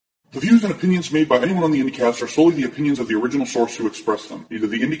The views and opinions made by anyone on the IndyCast are solely the opinions of the original source who expressed them. Neither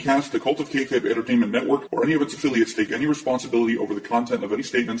the IndyCast, the Cult of Kayfabe Entertainment Network, or any of its affiliates take any responsibility over the content of any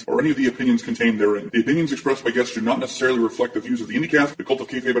statements or any of the opinions contained therein. The opinions expressed by guests do not necessarily reflect the views of the IndyCast, the Cult of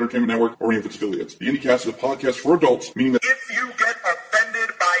Kayfabe Entertainment Network, or any of its affiliates. The IndyCast is a podcast for adults, meaning that if you get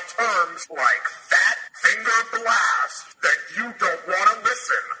offended by terms like fat finger blast, then you don't want to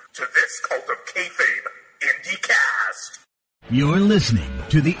listen to this Cult of Kayfabe IndyCast. You're listening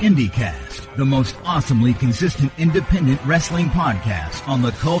to the IndyCast, the most awesomely consistent independent wrestling podcast on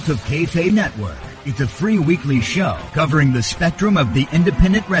the Cult of Kayfabe Network. It's a free weekly show covering the spectrum of the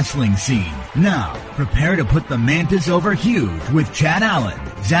independent wrestling scene. Now, prepare to put the mantis over huge with Chad Allen,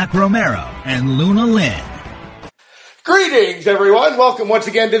 Zach Romero, and Luna Lynn. Greetings, everyone. Welcome once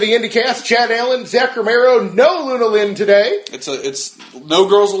again to the IndyCast. Chad Allen, Zach Romero, no Luna Lynn today. It's no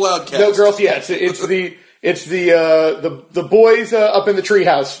girls allowed cast. No girls, yeah. It's the boys up in the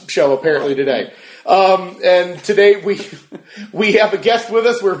treehouse show apparently today. And today we have a guest with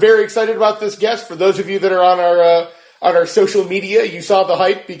us. We're very excited about this guest. For those of you that are on our social media, you saw the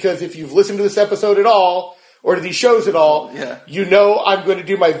hype because if you've listened to this episode at all or to these shows at all, you know I'm going to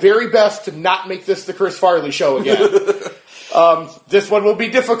do my very best to not make this the Chris Farley show again. This one will be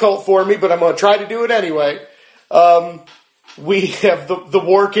difficult for me, but I'm going to try to do it anyway. We have the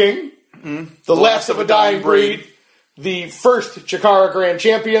War King. The last of a dying breed, the first Chikara Grand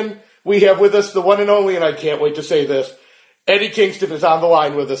Champion. We have with us the one and only, and I can't wait to say this, Eddie Kingston is on the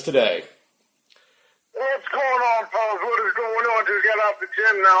line with us today. What's going on, fellas? What is going on? Just got off the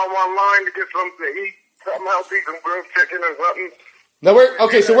gym now. I'm online to get something to eat, something healthy, some grilled chicken or something. Now I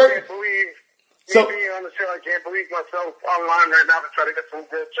can't believe being on the show. I can't believe myself online right now to try to get some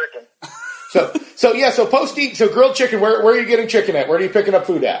grilled chicken. So post-eat, so grilled chicken, where are you getting chicken at? Where are you picking up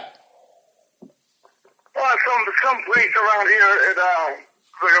food at? Some place around here, it's like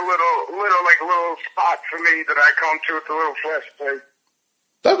a little spot for me that I come to. It's a little fresh place.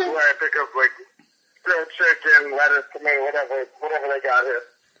 Okay. Where I pick up like grilled chicken, lettuce, tomato, whatever they got here.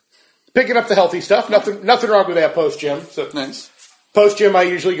 Picking up the healthy stuff. Nothing wrong with that post-gym. So nice. Post-gym, I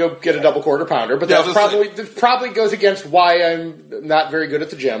usually go get a double quarter pounder, but that probably goes against why I'm not very good at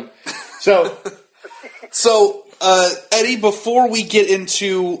the gym. So, Eddie, before we get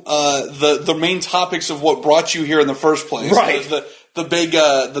into the main topics of what brought you here in the first place, right? The big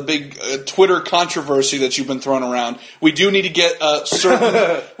Twitter controversy that you've been throwing around, we do need to get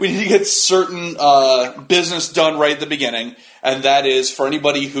certain business done right at the beginning, and that is for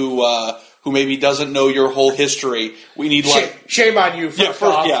anybody who maybe doesn't know your whole history. We need shame on you.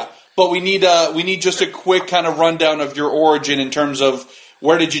 But we need just a quick kind of rundown of your origin in terms of.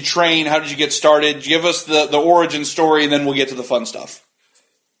 Where did you train? How did you get started? Give us the origin story, and then we'll get to the fun stuff.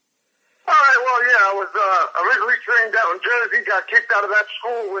 All right, well, yeah, I was originally trained out in Jersey, got kicked out of that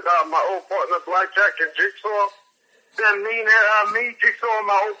school with my old partner, Blackjack and Jigsaw. Then me, Jigsaw, and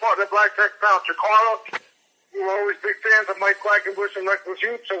my old partner, Blackjack, found Chikara. We were always big fans of Mike Quackenbush and Reckless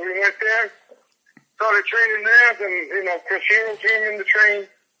Youth, so we went there. Started training there, then, Chris Hero came in to train.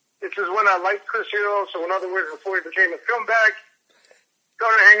 This is when I liked Chris Hero, so in other words, before he became a scumbag.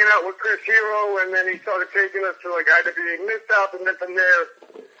 Started hanging out with Chris Hero, and then he started taking us to like IWA Mid-South, and then from there,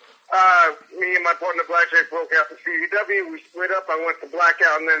 me and my partner Blackjack broke out to CZW. We split up. I went to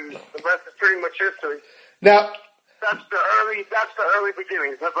Blackout, and then the rest is pretty much history. Now, that's the early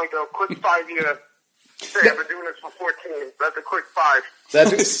beginnings. That's like a quick 5-year. I've been doing this for 14. That's a quick 5. I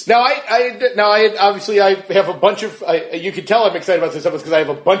have a bunch of. You can tell I'm excited about this episode because I have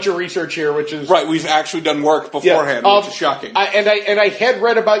a bunch of research here, which is right. We've actually done work beforehand, which is shocking. I had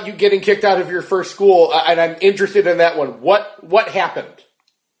read about you getting kicked out of your first school, and I'm interested in that one. What happened?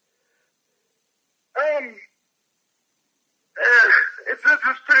 It's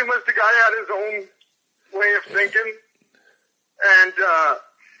pretty much the guy had his own way of thinking, and.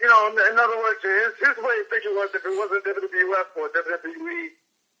 In other words, his way of thinking was if it wasn't WWF or WWE,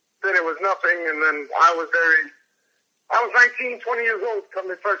 then it was nothing. And then I was 19, 20 years old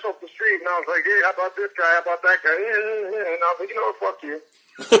coming first off the street, and I was like, hey, how about this guy? How about that guy? And I was like, fuck you.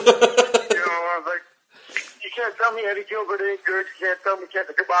 I was like, you can't tell me Eddie Gilbert ain't good. You can't tell me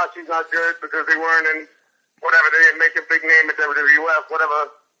Kenta Kobachi's not good because they weren't in whatever, they didn't make a big name at WWF,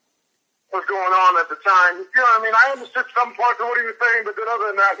 whatever was going on at the time. You know what I mean? I understood some parts of what he was saying, but then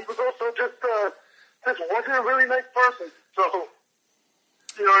other than that, he was also just wasn't a really nice person. So,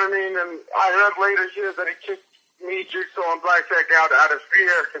 you know what I mean? And I heard later years that he kicked me, Jigsaw, and Blackjack out of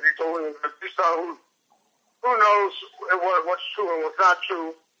fear because he told him that Jigsaw, who knows what's true and what's not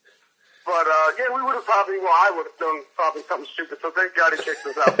true. But, we would have I would have done probably something stupid, so thank God he kicked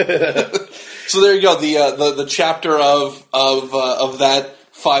us out. So there you go, the chapter of that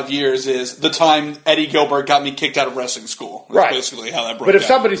 5 years is the time Eddie Gilbert got me kicked out of wrestling school. That's Right. basically how that broke But if down.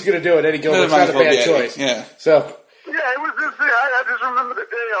 somebody's going to do it, Eddie Gilbert's Might not as a well be bad Eddie, choice. yeah. So, Yeah, it was just, I just remember the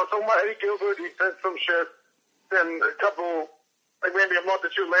day I was talking about Eddie Gilbert, he said some shit, then a couple, like maybe a month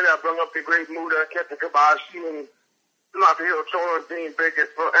or two later, I brought up the Great Muda, Kenta Kobashi, and Masahiro Chono being big,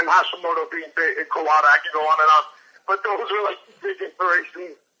 and Hashimoto being big, and Kawada, I could go on and on. But those were like big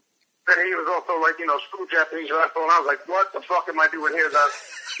inspirations. Then he was also like, screw Japanese wrestling, and I was like, what the fuck am I doing here? That,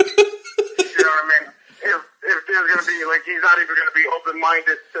 you know what I mean? If there's going to be, like, he's not even going to be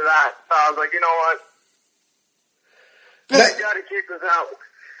open-minded to that. So I was like, you know what? I got to kick this out.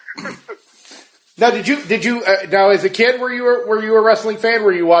 now did you now as a kid were you a wrestling fan?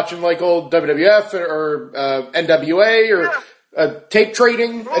 Were you watching like old WWF or NWA or tape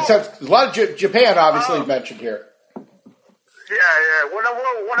trading? It sounds, a lot of Japan obviously mentioned here. Yeah. When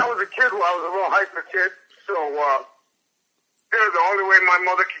I was a kid, I was a real hyper kid. So the only way my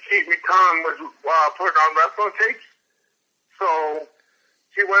mother could keep me calm was putting on wrestling tapes. So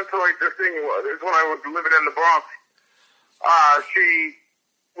she went to like this thing. It was when I was living in the Bronx. She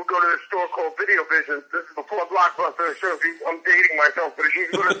would go to this store called Video Vision. This is before Blockbuster. So I'm dating myself, but she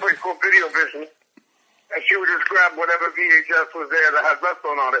would go to this place called Video Vision, and she would just grab whatever VHS was there that had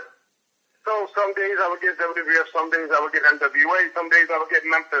wrestling on it. So some days I would get WWF, some days I would get NWA, some days I would get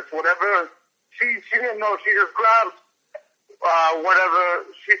Memphis, whatever. She didn't know. She just grabbed whatever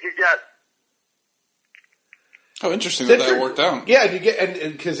she could get. Oh, interesting that worked out. Yeah, you get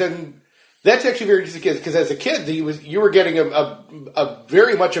and because then. That's actually very interesting because as a kid, you were getting a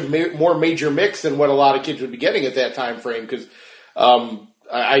very much more major mix than what a lot of kids would be getting at that time frame. Because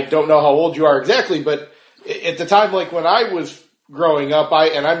I don't know how old you are exactly, but at the time, like when I was growing up,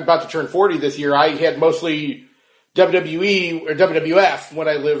 and I'm about to turn 40 this year, I had mostly WWE or WWF when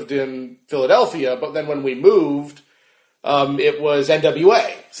I lived in Philadelphia. But then when we moved, it was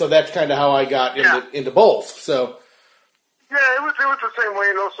NWA. So that's kind of how I got into both. So. Yeah, it was the same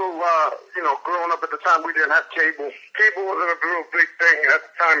way, and also, growing up at the time, we didn't have cable. Cable wasn't a real big thing at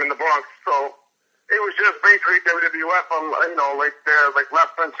the time in the Bronx, so it was just basically WWF on, like their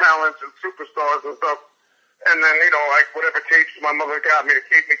left-hand talents and superstars and stuff, and then, like whatever tapes my mother got me to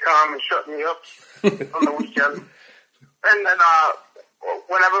keep me calm and shut me up on the weekend. And then,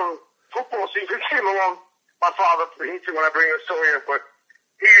 whenever football season came along, my father, he said when I bring a story in, but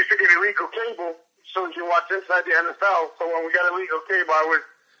he used to get illegal cable. So you watch inside the NFL. So when we got illegal cable, I would,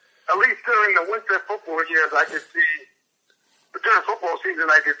 at least during the winter football years, I could see, during football season,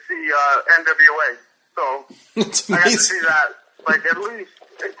 I could see NWA. So I got to see that, like, at least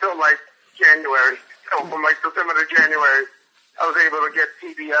until, like, January. So from, like, December to January, I was able to get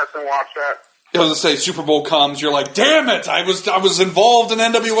TBS and watch that. I was going to say, Super Bowl comes, you're like, damn it, I was involved in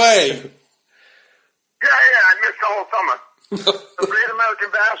NWA. Yeah, I missed the whole summer. The Great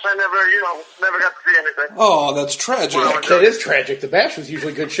American Bash, I never got to see anything. Oh, that's tragic. Well, that is tragic. The Bash was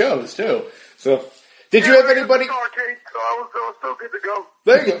usually good shows too. So, did you have anybody? So I was still good to go.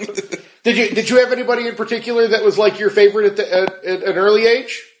 There you go. Did you have anybody in particular that was like your favorite at an early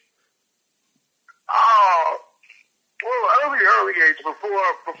age? Oh, well, early age before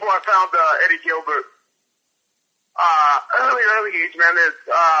I found Eddie Gilbert. Early age, man. Is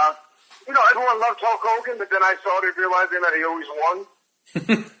everyone loved Hulk Hogan, but then I started realizing that he always won.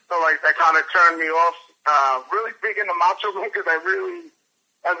 So, like, that kind of turned me off. Really big into Macho Man because I really,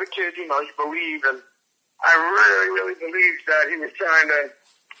 as a kid, you believe, and I really believed that he was trying to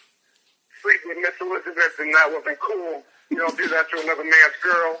sleep with Miss Elizabeth, and that wasn't cool. You don't do that to another man's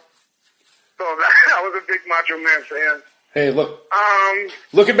girl. So I was a big Macho Man fan. Hey, look.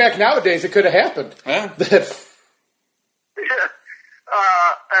 Looking back nowadays, it could have happened. Yeah. Yeah.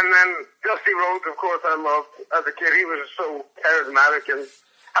 And then Dusty Rhodes, of course, I loved as a kid. He was so charismatic, and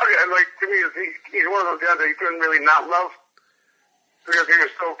like to me, he's one of those guys that you couldn't really not love because he was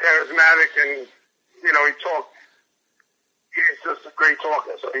so charismatic, and he talked. He's just a great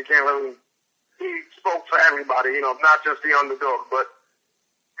talker, so he can't really. He spoke for everybody, not just the underdog. But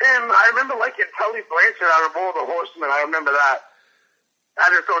him, I remember liking Tully Blanchard out of all the Horsemen. I remember that.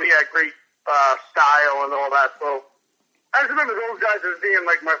 I just thought he had great style and all that. So. I just remember those guys as being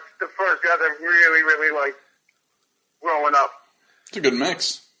like the first guys I really liked growing up. It's a good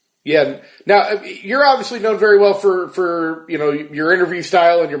mix. Yeah. Now you're obviously known very well for your interview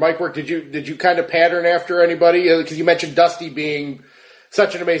style and your mic work. Did you kind of pattern after anybody? Because you mentioned Dusty being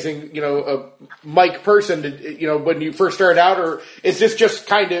such an amazing mic person. When you first started out, or is this just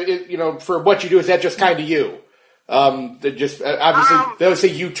kind of for what you do? Is that just kind of you? Obviously they always say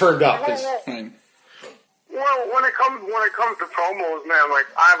you turned up. Right. Well, when it comes to promos, man, like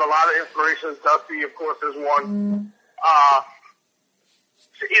I have a lot of inspirations. Dusty, of course, is one.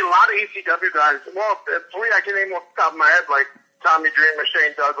 a lot of ECW guys. Well, three I can name off the top of my head, like Tommy Dreamer,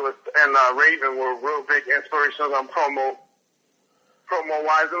 Shane Douglas, and Raven were real big inspirations on promo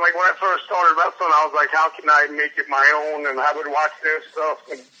wise. And like when I first started wrestling, I was like, how can I make it my own? And I would watch their stuff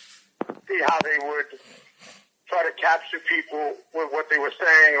and see how they would try to capture people with what they were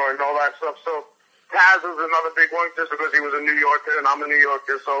saying or and all that stuff. So Taz was another big one just because he was a New Yorker and I'm a New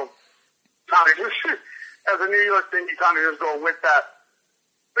Yorker. So kind of just as a New York thing, you kind of just go with that.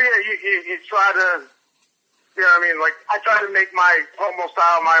 But yeah, you try to, you know what I mean? Like I try to make my promo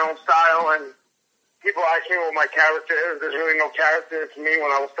style my own style, and people ask me what my character is. There's really no character to me when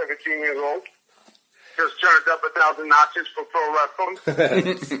I was 17 years old. Just turned up 1,000 notches for pro wrestling.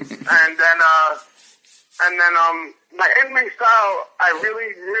 and then my in-ring style, I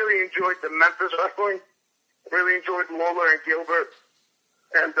really, really enjoyed the Memphis wrestling. Really enjoyed Lawler and Gilbert.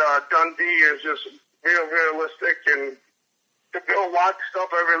 And Dundee is just real realistic. And the Bill Watts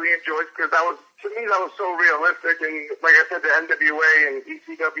stuff I really enjoyed because to me, that was so realistic. And like I said, the NWA and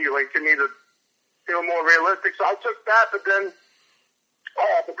ECW, like to me, the feel more realistic. So I took that, but then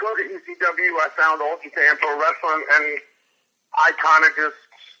because of ECW, I found All Japan Pro Wrestling, and I kind of just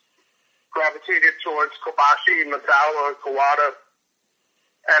gravitated towards Kobashi, Misawa, Kawada,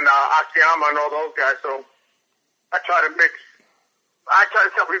 and Akiyama and all those guys. So I try to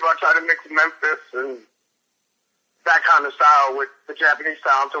tell people I try to mix Memphis and that kind of style with the Japanese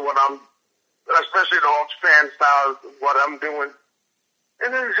style to what especially the All Japan style, what I'm doing.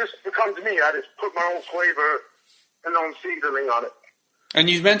 And then it just becomes me. I just put my own flavor and own seasoning on it. And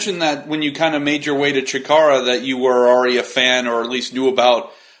you mentioned that when you kind of made your way to Chikara that you were already a fan or at least knew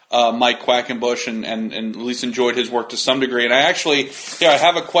about Mike Quackenbush and at least enjoyed his work to some degree. And I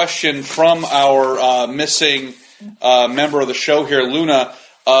have a question from our missing member of the show here, Luna.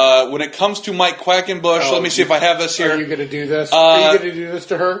 When it comes to Mike Quackenbush, let me see if I have this here. Are you going to do this? Are you going to do this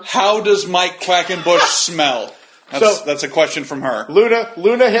to her? How does Mike Quackenbush smell? That's a question from her.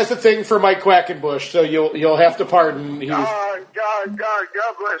 Luna has a thing for Mike Quackenbush, so you'll have to pardon. God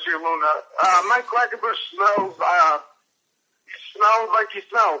bless you, Luna. Mike Quackenbush smells like he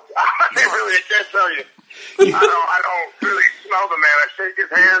smells. I can't tell you. I don't really smell the man. I shake his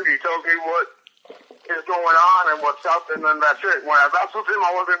hand. He tells me what is going on and what's up, and then that's it. When I wrestled him,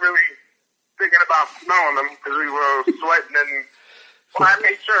 I wasn't really thinking about smelling him because we were sweating and. Well, I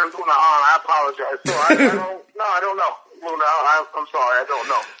made sure Luna on. I apologize. So I don't know. Luna, I'm sorry. I don't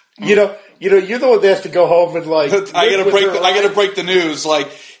know. You're the one that has to go home and like. I gotta break the news.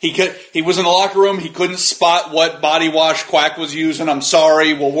 Like he was in the locker room. He couldn't spot what body wash Quack was using. I'm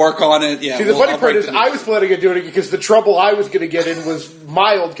sorry. We'll work on it. Yeah. See, the funny part is, I was planning on doing it because the trouble I was going to get in was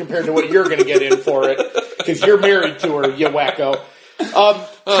mild compared to what you're going to get in for it because you're married to her, you wacko.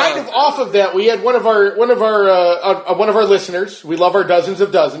 Kind of off of that, we had one of our listeners. We love our dozens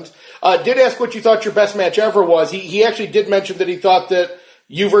of dozens. Did ask what you thought your best match ever was. He actually did mention that he thought that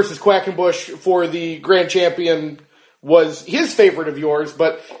you versus Quackenbush for the Grand Champion was his favorite of yours.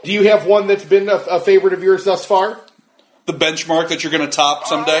 But do you have one that's been a favorite of yours thus far? The benchmark that you're going to top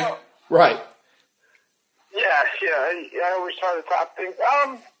someday, right? Yeah. I always try to top things.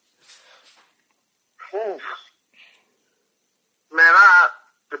 Man,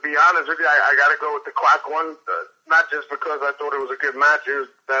 to be honest with you, I got to go with the Quack one. Not just because I thought it was a good match.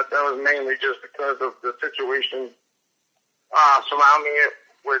 That was mainly just because of the situation surrounding it,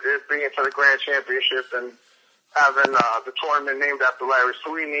 with it being for the Grand Championship and having the tournament named after Larry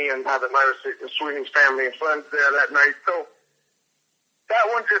Sweeney and having Larry Sweeney's family and friends there that night. So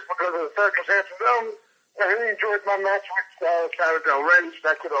that one, just because of the circumstances. I really enjoyed my match with Sarah Del Rey.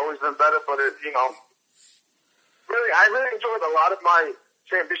 That could have always been better, but I really enjoyed a lot of my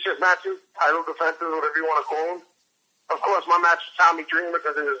championship matches, title defenses, whatever you want to call them. Of course, my match with Tommy Dreamer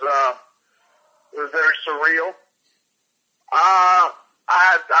because it was very surreal. I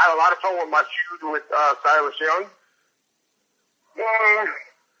had a lot of fun with my feud with Silas Young.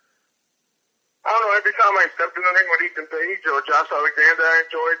 I don't know, every time I stepped in the ring with Ethan Page or Josh Alexander, I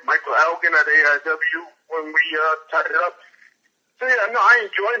enjoyed Michael Elgin at AIW when we tied it up. So yeah, no, I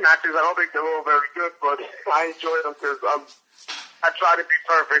enjoy matches. I don't think they're all very good, but I enjoy them because I try to be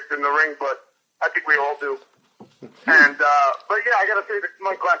perfect in the ring, but I think we all do. And but yeah, I gotta say that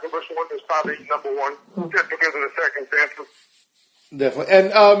Mike Quackenbush one is probably number one just because of the circumstances. Definitely,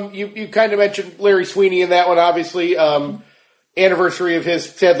 and you kind of mentioned Larry Sweeney in that one. Obviously, anniversary of his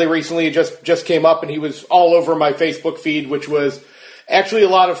sadly recently just came up, and he was all over my Facebook feed, which was actually a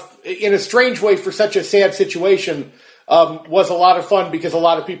lot of, in a strange way for such a sad situation, was a lot of fun because a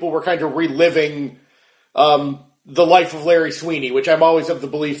lot of people were kind of reliving the life of Larry Sweeney, which I'm always of the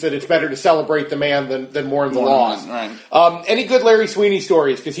belief that it's better to celebrate the man than mourn the loss. Right. Any good Larry Sweeney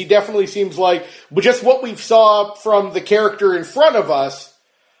stories? Because he definitely seems like just what we saw from the character in front of us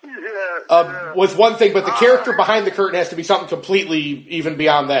was one thing, but the character behind the curtain has to be something completely even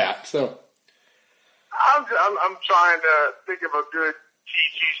beyond that. So I'm trying to think of a good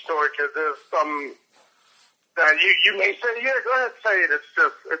TG story because there's some that you may say, yeah, go ahead and say it. It's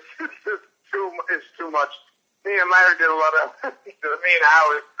too much. Me and Larry did a lot of, me and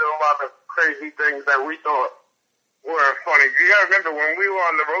Howard did a lot of crazy things that we thought were funny. You gotta remember when we were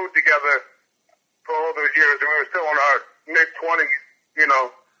on the road together for all those years, and we were still in our mid-20s, you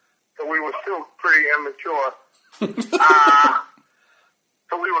know, so we were still pretty immature.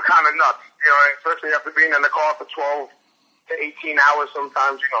 So we were kind of nuts, you know, especially after being in the car for 12 to 18 hours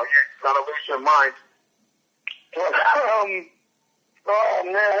sometimes, you know, you kind of lose your mind. But, oh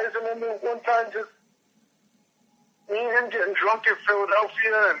man, I just remember one time just me and him getting drunk in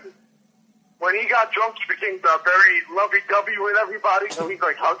Philadelphia, and when he got drunk, he became very lovey-dovey with everybody, so he's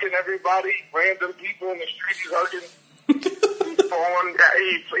like hugging everybody, random people in the street he's hugging. He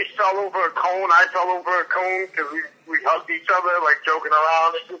fell over a cone, I fell over a cone, because we hugged each other, like joking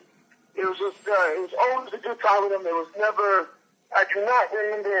around. It was always a good time with him. There was never, I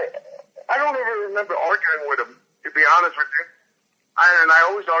don't ever remember arguing with him, to be honest with you. And I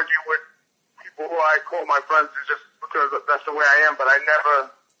always argue with people who I call my friends just because that's the way I am, but I never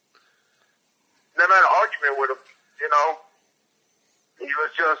had an argument with him, you know. He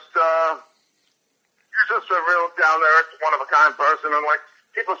was just a real down-to-earth, one-of-a-kind person, and like,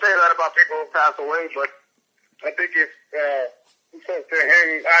 people say that about people who pass away, but I think if you talk to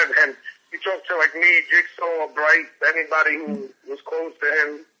him, and you talk to like me, Jigsaw, Bright, anybody who was close to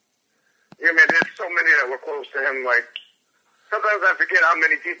him, I mean, there's so many that were close to him, like, sometimes I forget how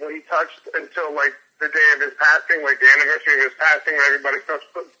many people he touched until, like, the day of his passing, like the anniversary of his passing, where everybody starts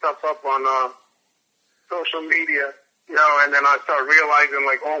putting stuff up on social media, you know, and then I start realizing,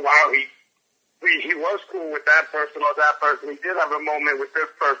 like, oh, wow, he was cool with that person or that person. He did have a moment with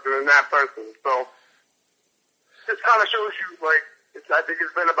this person and that person. So this kind of shows you, like, I think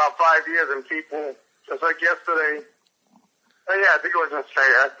it's been about 5 years, and people, just like yesterday, I think it was yesterday,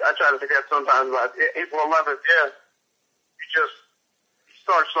 I try to forget sometimes, but April 11th, he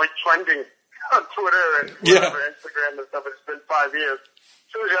starts, like, trending on Twitter and whatever, Instagram and stuff. It's been 5 years.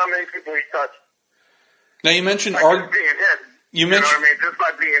 Shows you how many people he touched. Now, you mentioned just being him. You know mentioned, what I mean? Just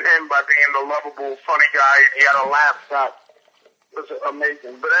by being him, by being the lovable, funny guy, he had a laugh that was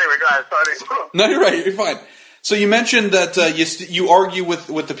amazing. But anyway, guys, sorry. No, you're right. You're fine. So you mentioned that you argue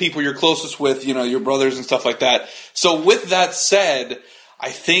with the people you're closest with, you know, your brothers and stuff like that. So with that said, I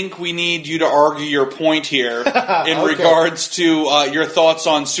think we need you to argue your point here in regards to your thoughts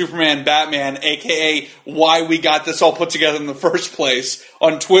on Superman, Batman, a.k.a. why we got this all put together in the first place.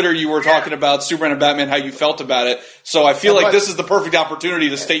 On Twitter, you were talking about Superman and Batman, how you felt about it. So I feel like this is the perfect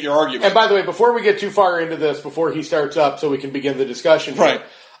opportunity to state your argument. And by the way, before we get too far into this, before he starts up, so we can begin the discussion, right?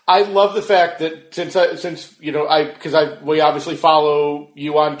 I love the fact that since you know, we obviously follow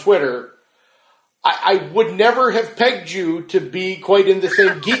you on Twitter. I would never have pegged you to be quite in the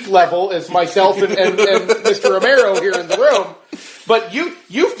same geek level as myself and Mr. Romero here in the room. But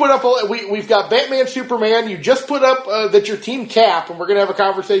you've put up we've got Batman, Superman. You just put up that your team Cap, and we're going to have a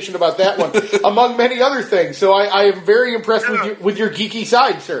conversation about that one, among many other things. So I am very impressed with your geeky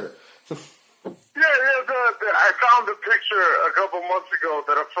side, sir. I found a picture a couple months ago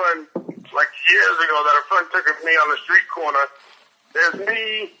that a friend, like years ago, took of me on the street corner. There's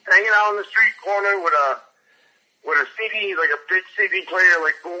me hanging out on the street corner with a CD, like a big CD player,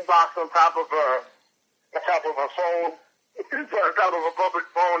 like boombox on top of a phone, on top of a public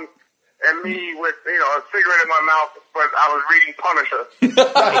phone, and me with, you know, a cigarette in my mouth, but I was reading Punisher.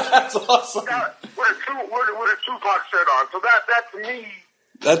 That's awesome. With a Tupac shirt on. So that's me.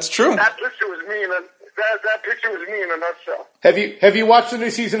 That's true. That picture was me in a nutshell. Have you watched the new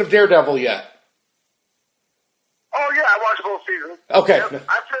season of Daredevil yet? Oh yeah, I watched both seasons. Okay. Yep.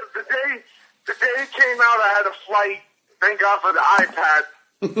 I said the day it came out, I had a flight. Thank God for the iPad.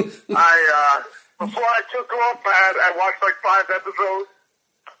 Before I took off, I watched like 5 episodes.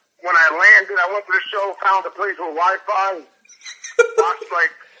 When I landed, I went to the show, found a place with Wi-Fi, watched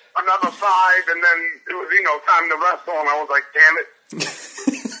like another 5, and then it was, you know, time to wrestle, and I was like, damn it.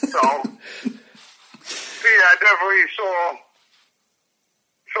 So, I definitely saw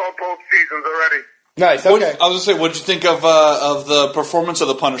both seasons already. Nice. Okay. I was gonna say, what'd you think of the performance of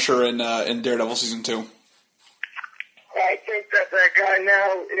the Punisher in Daredevil season 2? I think that guy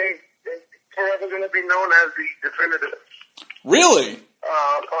now is forever going to be known as the definitive. Really?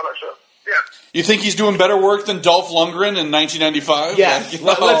 Punisher. Yeah. You think he's doing better work than Dolph Lundgren in 1995? Yes.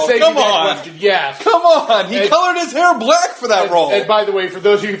 Like, Let's say come that on. question. Yes. Come on. He colored his hair black for that role. And by the way, for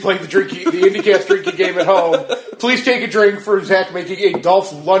those of you who played the IndyCast drinking game at home, please take a drink for Zach making a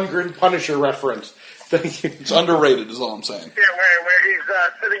Dolph Lundgren Punisher reference. Thank you. It's underrated is all I'm saying. Yeah, where he's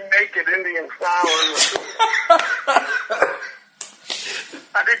sitting naked, Indian style.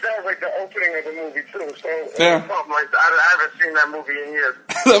 I think that was like the opening of the movie too. So Yeah. something like that. I haven't seen that movie in years.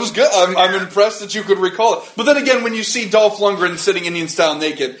 That was good. I'm impressed that you could recall it. But then again, when you see Dolph Lundgren sitting Indian style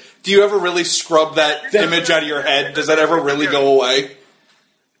naked, do you ever really scrub that image out of your head? Does that ever really go away?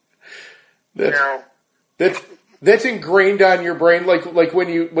 That's ingrained on your brain, like when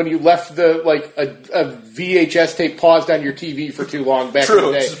you left the a VHS tape paused on your TV for too long back in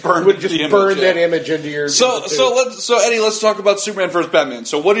the day. Just burn it would just the image, burn yeah. that image into your. So Eddie, let's talk about Superman vs. Batman.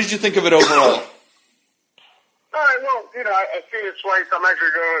 So what did you think of it overall? All right, well, I see it twice. I'm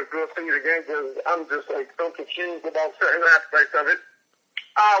actually going to go see it again because I'm just so confused about certain aspects of it.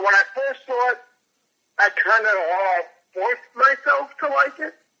 When I first saw it, I kind of forced myself to like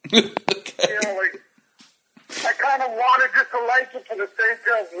it. Okay. I kind of wanted just to like it for the sake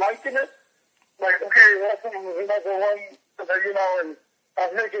of liking it. Like, okay, welcome to another one, and I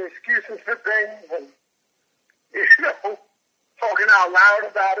was making excuses for things, and talking out loud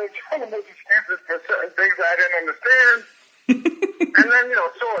about it, trying to make excuses for certain things I didn't understand. And then,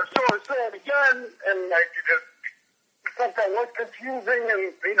 saw it again, and something was confusing,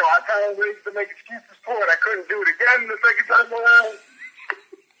 and, I found ways to make excuses for it. I couldn't do it again the second time around.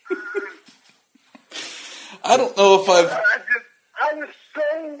 I don't know if I've... I was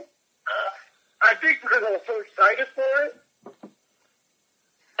so... I think because I was so excited for it,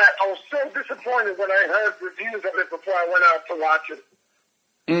 I was so disappointed when I heard reviews of it before I went out to watch it.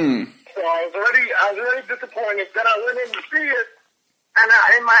 So I was already disappointed. Then I went in to see it, and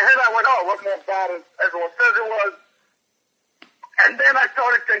in my head I went, "Oh, it wasn't as bad as everyone says it was." And then I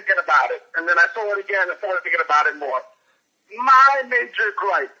started thinking about it, and then I saw it again and started thinking about it more. My major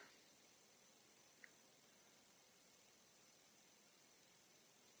gripe.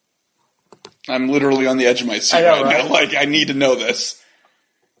 I'm literally on the edge of my seat right now. Like, I need to know this.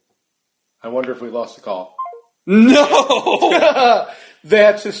 I wonder if we lost the call. No!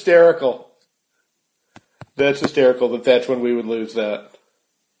 That's hysterical. That's hysterical that's when we would lose that.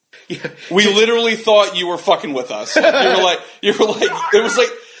 Yeah. We literally thought you were fucking with us. You were like, it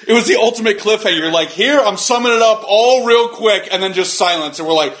was the ultimate cliffhanger. You're like, here, I'm summing it up all real quick, and then just silence. And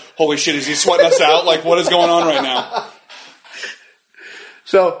we're like, holy shit, is he sweating us out? Like, what is going on right now?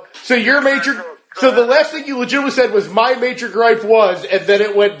 So the last thing you legitimately said was my major gripe was, and then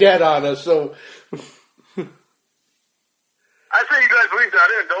it went dead on us. So I say you guys leave that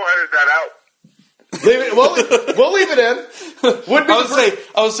in. Don't edit that out. We'll leave it in.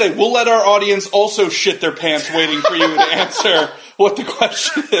 I would say we'll let our audience also shit their pants waiting for you to answer what the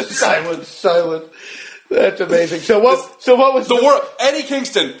question is. Silent. That's amazing. So what was the world? Eddie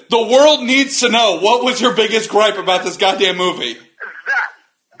Kingston, the world needs to know, what was your biggest gripe about this goddamn movie?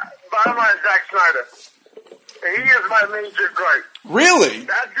 Bottom line, Zack Snyder. He is my major gripe. Really?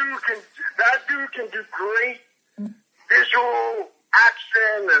 That dude can do great visual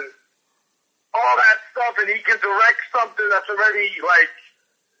action and all that stuff, and he can direct something that's already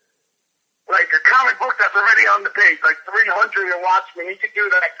like a comic book that's already on the page, like 300 and Watchmen. He can do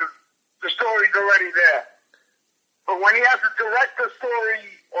that because the story's already there. But when he has to direct a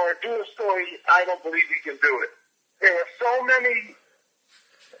story or do a story, I don't believe he can do it. There were so many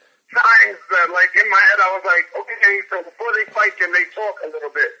times that, like, in my head, I was like, okay, so before they fight, can they talk a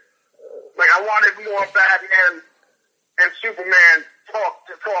little bit? Like, I wanted more Batman and Superman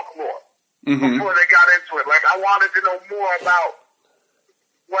to talk more before they got into it. Like, I wanted to know more about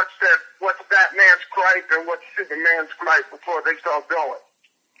what's Batman's gripe and what's Superman's gripe before they start going.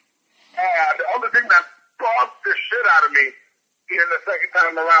 The other thing that bugged the shit out of me even the second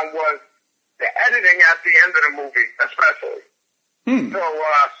time around was the editing at the end of the movie, especially. So,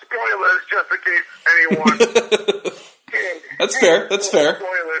 spoilers, just in case anyone... That's fair.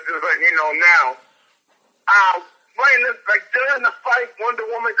 Spoilers, just like, now. During the fight, Wonder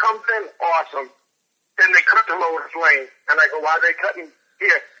Woman comes in, awesome. Then they cut to Lois Lane. And I go, why are they cutting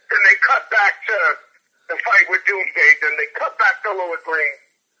here? Then they cut back to the fight with Doomsday. Then they cut back to Lois Lane.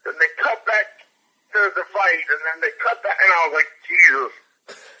 Then they cut back to the fight. And then they cut back. And I was like, Jesus,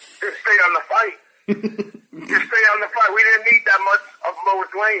 just stay on the fight. Just stay on the fight. We didn't need that much of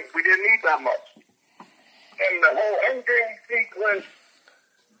Lois Lane. We didn't need that much. And the whole ending sequence,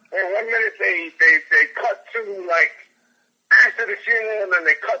 and 1 minute they cut to, like, after the funeral, and then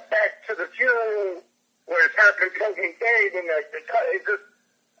they cut back to the funeral where it's happening present day, then they cut. It just,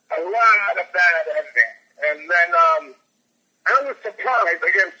 a lot of bad editing. And then I was surprised,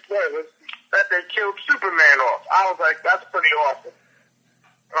 again, spoilers, that they killed Superman off. I was like, that's pretty awesome.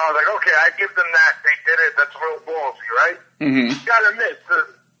 And I was like, okay, I give them that. They did it. That's real ballsy, right? Mm-hmm. You gotta admit,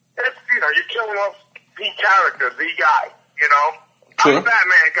 it's, you're killing off the character, the guy, True. I'm a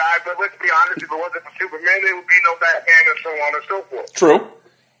Batman guy, but let's be honest, if it wasn't for Superman, there would be no Batman and so on and so forth. True.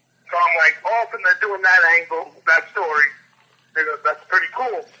 So I'm like, often they're doing that angle, that story. That's pretty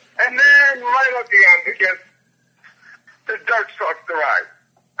cool. And then right at the end, again, the dirt starts to rise.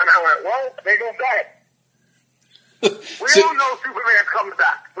 And I went, well, they go back. We all know Superman comes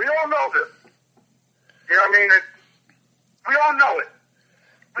back. We all know this. You know what I mean? We all know it.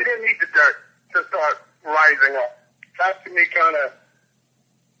 We didn't need the dirt to start rising up. That to me kind of...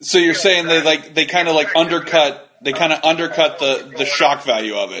 So you're saying they kind of undercut the shock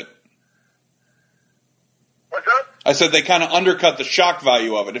value of it. What's up? I said they kind of undercut the shock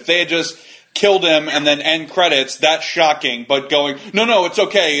value of it. If they had just killed him and then end credits, that's shocking. But going, no, it's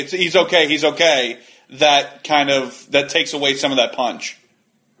okay. He's okay. That takes away some of that punch.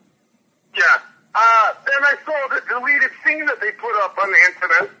 Yeah. Then I saw the deleted scene that they put up on the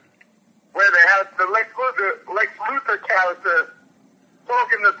internet where they had the Lex Luthor character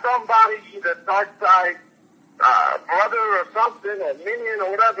talking to somebody, either Darkseid brother or something, or minion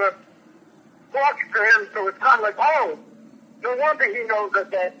or whatever, talking to him. So it's kind of like, oh, no wonder he knows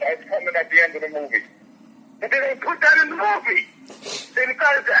that's coming at the end of the movie. And then they put that in the movie. They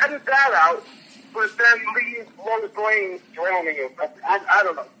decided to edit that out, but then leave Lois Lane drowning or something. I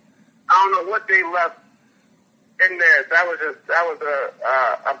don't know. I don't know what they left in there. That was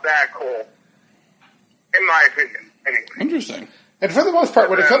a bad call, in my opinion. Anyway. Interesting. And for the most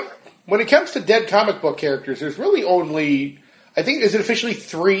part, when it comes to dead comic book characters, there's really only, I think, is it officially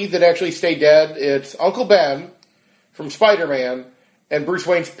 3 that actually stay dead? It's Uncle Ben from Spider-Man and Bruce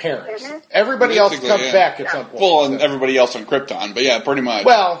Wayne's parents. Mm-hmm. Everybody else comes back at some point. Well, and everybody else on Krypton, but yeah, pretty much.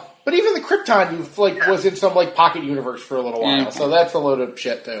 Well, but even the Krypton was in some pocket universe for a little while, so that's a load of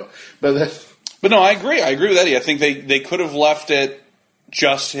shit too. But no, I agree. I agree with Eddie. I think they could have left it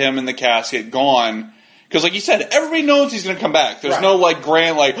just him in the casket, gone. Because, like you said, everybody knows he's going to come back. There's no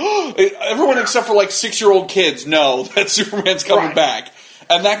grand everyone except for 6-year-old kids know that Superman's coming back,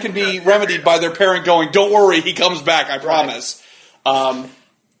 and that can be remedied by their parent going, "Don't worry, he comes back. I promise." And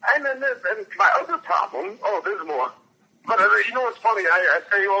then and my other problem. Oh, there's more. But you know what's funny? I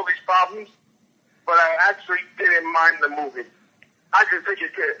tell you all these problems, but I actually didn't mind the movie. I just think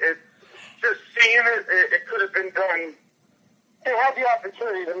it just seeing it could have been done. They had the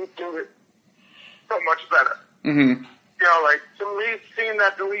opportunity to do it so much better. Mm-hmm. To me, seeing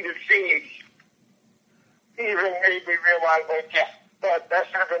that deleted scene even made me realize, but that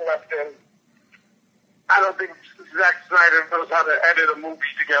should have been left in. I don't think Zack Snyder knows how to edit a movie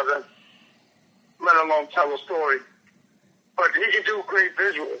together, let alone tell a story. But he can do great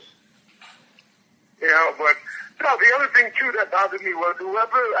visuals. But no, the other thing too that bothered me was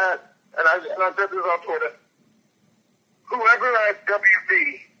whoever and I said this on Twitter, whoever at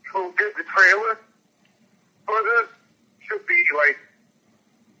WB who did the trailer for this should be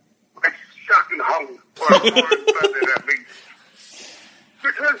shot and hung or suspended at least.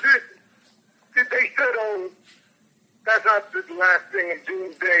 Because they said, oh, that's not the last thing of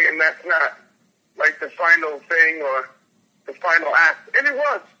Doomsday and that's not the final thing or the final act. And it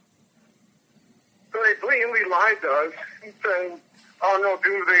was. So they blatantly lied to us and saying, oh no,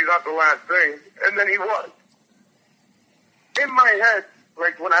 Doomsday's not the last thing. And then he was. In my head,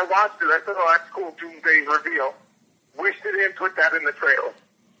 when I watched it, I thought, oh, that's cool, Doomsday's reveal. Wish they didn't put that in the trailer.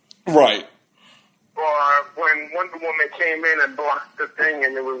 Right. Or when Wonder Woman came in and blocked the thing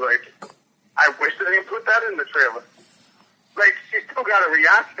and it was I wish they didn't put that in the trailer. She still got a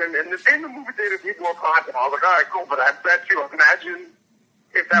reaction, and in the movie theater, people were clapping. I was like, all right, cool, but I bet you, imagine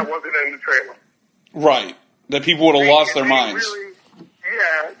if that wasn't in the trailer. Right. That people would have lost their minds. Really,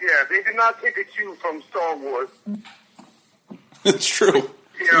 they did not take a cue from Star Wars. It's true.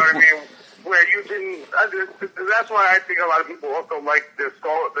 You know what I mean? Where you didn't, that's why I think a lot of people also like this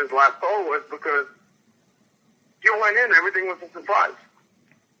last Star Wars, because you went in, everything was a surprise.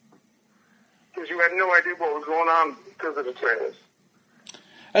 Because you had no idea what was going on because of the trailers.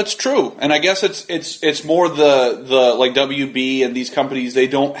 That's true, and I guess it's more the WB and these companies, they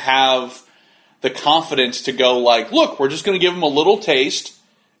don't have the confidence to go look, we're just going to give them a little taste,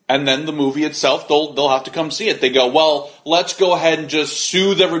 and then the movie itself, they'll have to come see it. They go, well, let's go ahead and just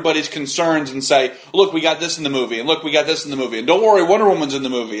soothe everybody's concerns and say, look, we got this in the movie, and look, we got this in the movie, and don't worry, Wonder Woman's in the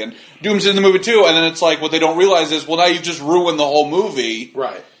movie, and Doom's in the movie too, and then it's what they don't realize is, well, now you've just ruined the whole movie.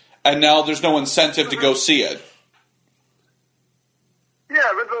 Right. And now there's no incentive to go see it. Yeah,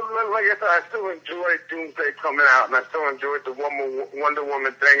 but like I said, I still enjoyed Doomsday coming out, and I still enjoyed the Wonder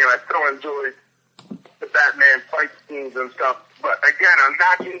Woman thing, and I still enjoyed the Batman fight scenes and stuff. But again,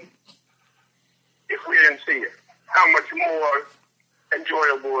 imagine if we didn't see it, how much more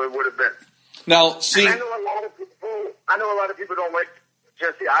enjoyable it would have been. Now, see, I know a lot of people don't like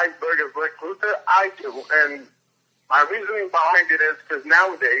Jesse Eisenberg as Lex Luthor. I do, and my reasoning behind it is because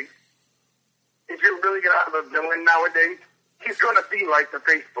nowadays, if you're really gonna have a villain nowadays, he's gonna be like the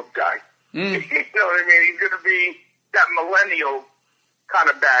Facebook guy. You know what I mean? He's gonna be that millennial kind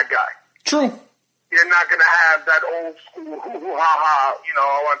of bad guy. true. You're not gonna have that old school hoo ha ha.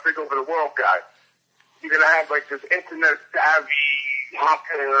 I want to take over the world guy. You're gonna have like this internet savvy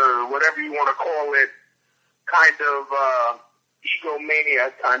hacker or whatever you want to call it, kind of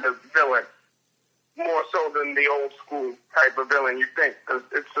egomaniac kind of villain, more so than the old school type of villain you think, because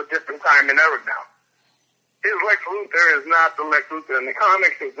it's a different time and era now. His Lex Luthor is not the Lex Luthor in the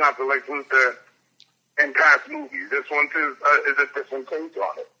comics. It's not the Lex Luthor in past movies. This one is a different take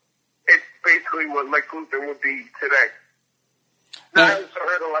on it. It's basically what Lex Luthor would be today. Now, I also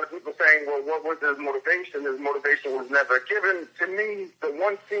heard a lot of people saying, well, what was his motivation? His motivation was never given. To me, the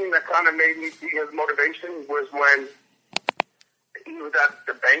one scene that kind of made me see his motivation was when he was at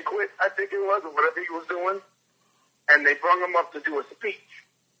the banquet, I think it was, or whatever he was doing, and they brought him up to do a speech.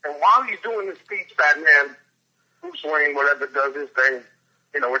 And while he's doing the speech, Batman, Bruce Wayne, whatever, does his thing,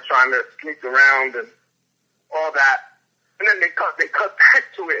 we're trying to sneak around and all that. And then they cut back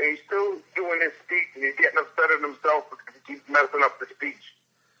to it, and he's still doing his speech, and he's getting upset at himself because he keeps messing up the speech.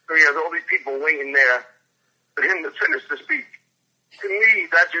 So he has all these people waiting there for him to finish the speech. To me,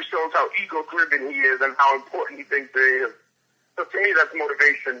 that just shows how ego-driven he is and how important he thinks he is. So to me, that's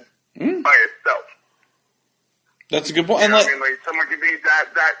motivation by itself. That's a good point. You know what I mean? Like someone could be that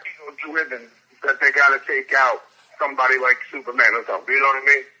ego-driven that they got to take out somebody like Superman or something. You know what I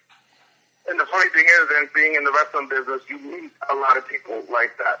mean? And the funny thing is, then being in the wrestling business, you meet a lot of people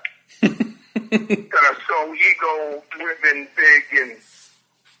like that that are so ego-driven, big, and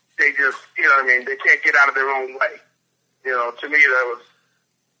they just, they can't get out of their own way. To me,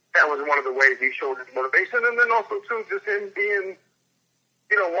 that was one of the ways he showed his motivation, and then also too, just him being,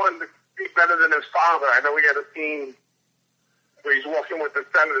 wanting to be better than his father. I know he had a scene where he's walking with the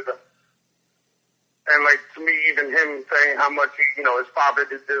senator. And, to me, even him saying how much, his father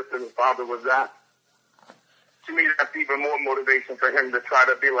did this and his father was that. To me, that's even more motivation for him to try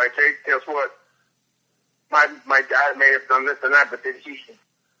to be like, hey, guess what? My dad may have done this and that, but did he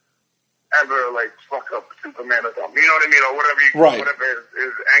ever, fuck up Superman or something? You know what I mean? Or whatever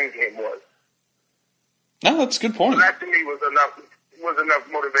his end game was. No, that's a good point. So that, to me, was enough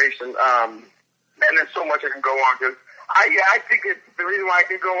motivation. And there's so much I can go on, because I think the reason why I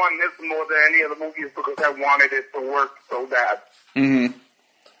can go on this more than any other movie is because I wanted it to work so bad. Mm-hmm.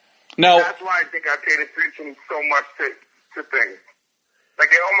 Now, that's why I think I paid attention so much to things.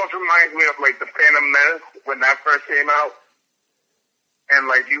 It almost reminds me of, the Phantom Menace when that first came out. And,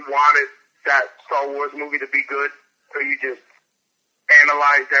 you wanted that Star Wars movie to be good, so you just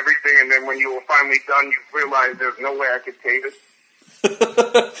analyzed everything, and then when you were finally done, you realized there's no way I could save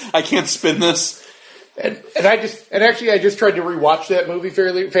it. I can't spin this. And I just tried to rewatch that movie,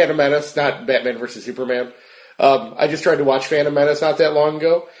 Phantom Menace, not Batman versus Superman. I just tried to watch Phantom Menace not that long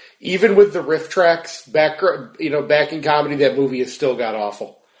ago. Even with the riff tracks, backing comedy, that movie has still got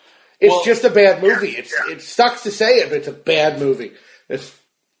awful. It's just a bad movie. It sucks to say it, but it's a bad movie. You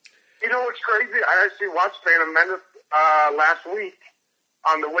know what's crazy? I actually watched Phantom Menace last week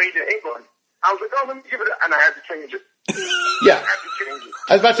on the way to England. I was like, oh, let me give it and I had to change it. Yeah. I had to change it.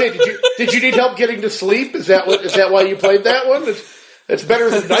 I was about to say, did you need help getting to sleep? Is that why you played that one? It's better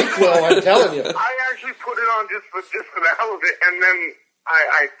than NyQuil, I'm telling you. I actually put it on just for the hell of it, and then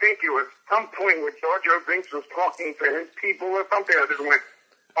I think it was some point where Jar Jar Binks was talking to his people or something. I just went,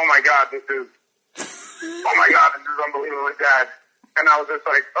 oh my god, this is unbelievably bad. And I was just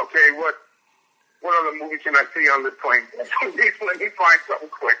like, okay, what other movie can I see on this plane? Let me find something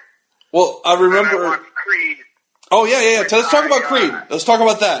quick. Well, I remember. And I watched Creed. Oh yeah. So let's talk about Creed. Let's talk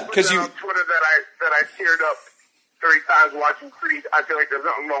about that because on Twitter that I teared up 30 times watching Creed. I feel like there's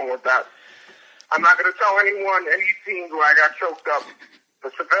nothing wrong with that. I'm not going to tell anyone any scenes where I got choked up.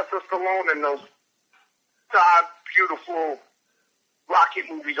 But Sylvester Stallone and those sad, beautiful Rocky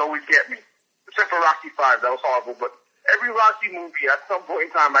movies always get me. Except for Rocky 5, that was horrible. But every Rocky movie, at some point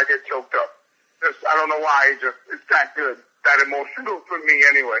in time, I get choked up. I don't know why. It's that good, that emotional for me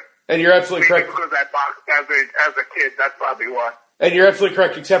anyway. And you're absolutely Maybe correct. because I boxed as a kid, that's probably why. And you're absolutely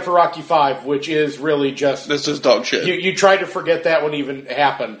correct, except for Rocky 5, which is really just... This is dog shit. You tried to forget that one even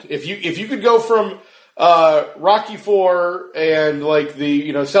happened. If you could go from Rocky IV and like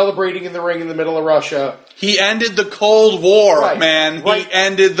the celebrating in the ring in the middle of Russia. He ended the Cold War, Right, man. right. He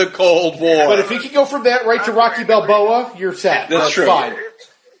ended the Cold War. But if he could go from that right to Rocky Balboa, you're set. That's true. Fine.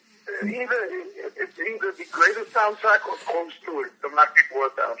 It's either the greatest soundtrack or close to it, the Rocky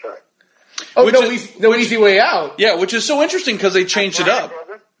IV soundtrack. Oh, no easy way out. Yeah, which is so interesting because they changed it up.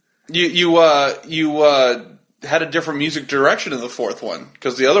 You had a different music direction in the fourth one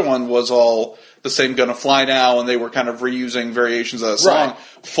because the other one was all the same "Gonna Fly Now" and they were kind of reusing variations of that song. Right.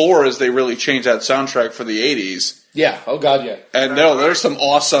 4 is they really changed that soundtrack for the 80s. Yeah. Oh God, yeah. And there's some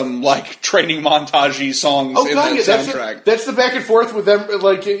awesome like training montage songs in that soundtrack. That's the back and forth with them,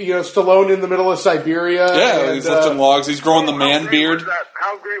 like Stallone in the middle of Siberia. Yeah, and, he's lifting logs. He's growing the man beard.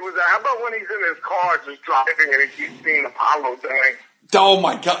 How great was that? How about when he's in his car just driving and he keeps seeing Apollo doing? Oh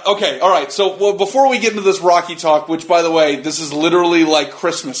my God. Okay, all right. So before we get into this Rocky talk, which by the way, this is literally like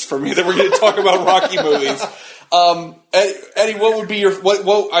Christmas for me that we're going to talk about Rocky movies. Eddie, what would be your?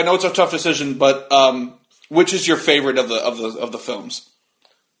 What? I know it's a tough decision, but which is your favorite of the films?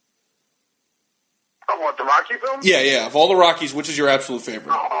 Oh, what, the Rocky films? Yeah. Of all the Rockies, which is your absolute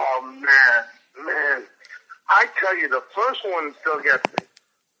favorite? Oh man. I tell you, the first one still gets me.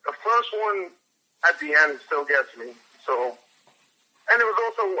 The first one at the end still gets me. So. And it was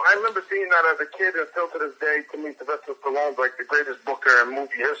also, I remember seeing that as a kid, and still to this day, to me, Sylvester Stallone's like the greatest booker in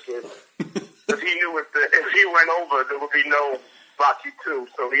movie history. Because he knew if he went over, there would be no Rocky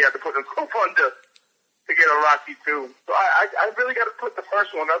 2. So he had to put himself under to get a Rocky 2. So I really got to put the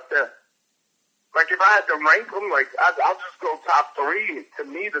first one up there. Like, if I had to rank them, like, I'll just go top 3. To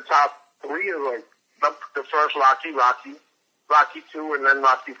me, the top 3 is like the first Rocky 2, and then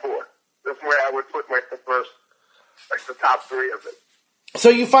Rocky 4. That's where I would put like the first, like the top 3 of it. So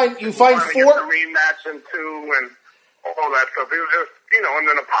you find Get 4. the rematch in 2 and all that stuff. It was just, and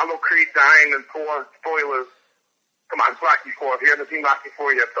then Apollo Creed dying and 4 spoilers. Come on, it's Rocky 4. If you haven't seen Rocky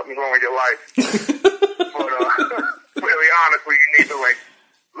 4 yet, something's wrong with your life. But really, honestly, you need to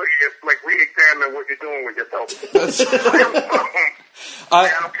re-examine what you're doing with yourself. I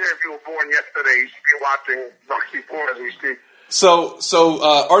don't care if you were born yesterday. You should be watching Rocky 4 as we speak. So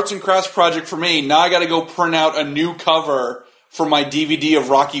arts and crafts project for me. Now I got to go print out a new cover for my DVD of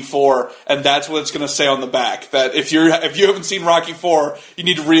Rocky IV, and that's what it's going to say on the back. That if you haven't seen Rocky IV, you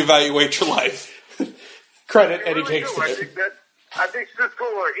need to reevaluate your life. Credit Eddie Kingston. I think Cisco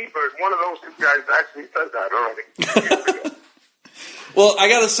or Ebert, one of those two guys, actually said that already. Well, I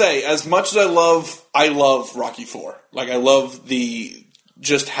got to say, as much as I love Rocky IV. Like I love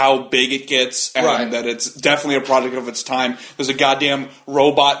just how big it gets, and that it's definitely a product of its time. There's a goddamn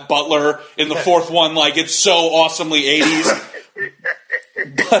robot butler in the fourth one, like it's so awesomely 80s.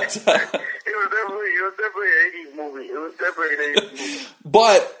 But it was definitely an 80s movie. It was definitely an 80s movie.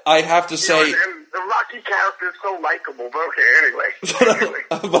 But I have to say, and the Rocky character is so likable. But okay, anyway.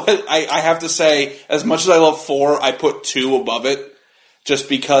 But I have to say, as much as I love 4, I put 2 above it, just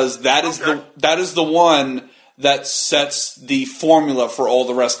because that is the one that sets the formula for all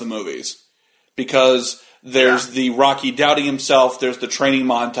the rest of the movies. Because there's the Rocky doubting himself, there's the training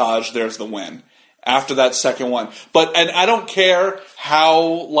montage, there's the win. After that second one. And I don't care how,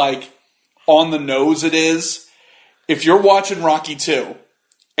 on the nose it is. If you're watching Rocky 2,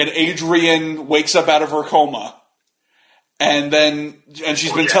 and Adrian wakes up out of her coma, and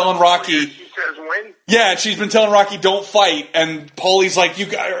she's been telling Rocky... She says when? Yeah, she's been telling Rocky, don't fight, and Paulie's like,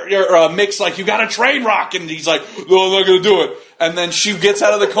 Mick's like, you gotta train, Rock, and he's like, no, I'm not gonna do it. And then she gets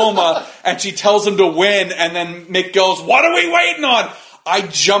out of the coma, and she tells him to win, and then Mick goes, what are we waiting on? I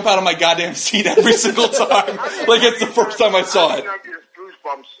jump out of my goddamn seat every single time. Like it's the first time I saw it. I get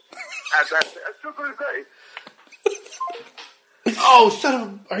goosebumps at that. That's still pretty great. Oh, son of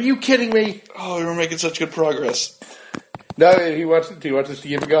a... Are you kidding me? Oh, we were making such good progress. No, he wants us to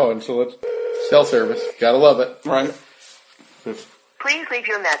keep it going, so let's... Cell service. Gotta love it. Right. Please leave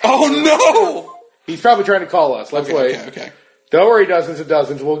your message. Oh, no! He's probably trying to call us. Let's wait. Okay. Don't worry, dozens and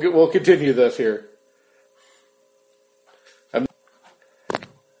dozens. We'll continue this here.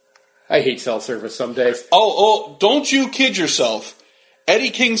 I hate cell service some days. Oh, don't you kid yourself.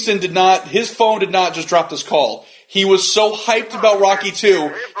 Eddie Kingston his phone did not just drop this call. He was so hyped about Rocky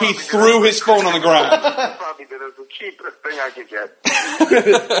 2, he threw his phone on the ground. Probably did it the cheapest thing I could get.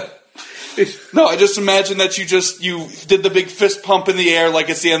 No, I just imagine that you did the big fist pump in the air like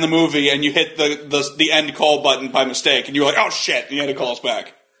it's the end of the movie, and you hit the end call button by mistake, and you were like, oh shit, and you had to call us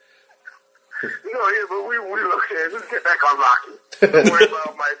back. No, yeah, but we look at let's get back on Rocky. Don't worry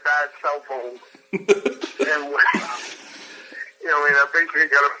about my bad cell phone. And I basically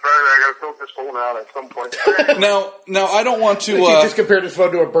got a burner. I got to throw this phone out at some point. Now, I don't want to. You just compared this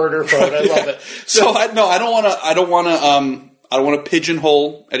phone to a burner phone. I love it. I don't want to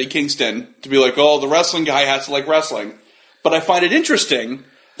pigeonhole Eddie Kingston to be like, oh, the wrestling guy has to like wrestling. But I find it interesting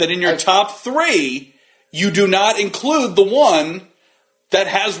that in your top 3, you do not include the one that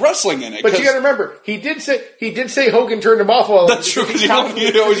has wrestling in it. But you got to remember, he did say Hogan turned him off. Well, that's true, because he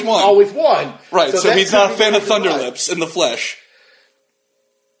always won. Always won. Right, so he's not a fan of Thunderlips in the flesh.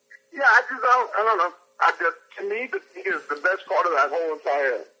 Yeah, I don't know. To me, the best part of that whole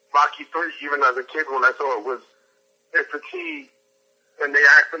entire Rocky 3, even as a kid when I saw it, was if the key, when they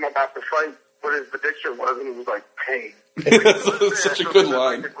asked him about the fight, what his prediction was, and he was like, pain. That's such a good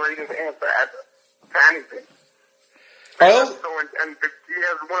line. That's the greatest answer to anything. And he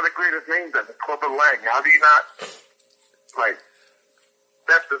has one of the greatest names ever, Clubber Lang. How do you not,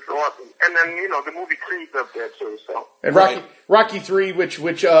 that's just awesome. And then, the movie Creed's up there, too, so. And Rocky 3,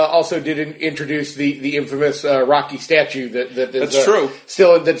 which also did introduce the infamous Rocky statue that's true.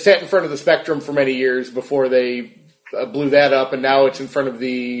 That sat in front of the Spectrum for many years before they blew that up, and now it's in front of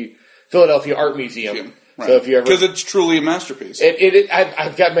the Philadelphia Art Museum. Right. So if you ever, because it's truly a masterpiece.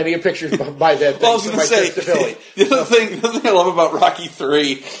 I've got many pictures by that. Well, I was going to say, the other thing I love about Rocky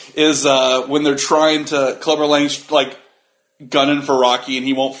 3 is when they're trying to, Clubber Lang's gunning for Rocky and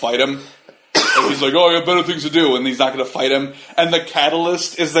he won't fight him. And he's like, oh, I got better things to do, and he's not going to fight him. And the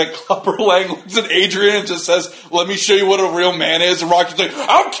catalyst is that Clubber Lang looks at Adrian and just says, let me show you what a real man is. And Rocky's like,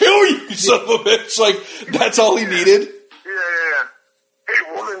 I'll kill you, you son of a bitch. That's all he needed. Yeah. Hey,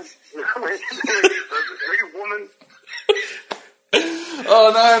 woman. Hey, woman.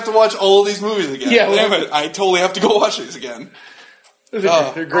 Oh, now I have to watch all of these movies again. Yeah, damn it. I totally have to go watch these again.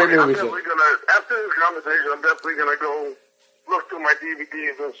 They're great movies. After this conversation, I'm definitely going to go look through my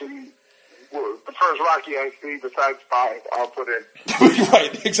DVDs and see the first Rocky I see besides 5. I'll put in.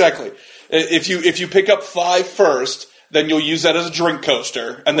 Right, exactly. If you pick up 5 first, then you'll use that as a drink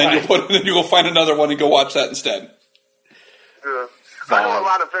coaster, and then you'll go find another one and go watch that instead. Yeah. I know a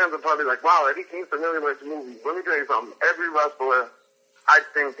lot of fans are probably like, wow, Eddie Kingston really likes movies. Let me tell you something. Every wrestler, I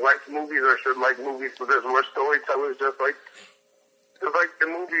think, likes movies or should like movies because we're storytellers just like the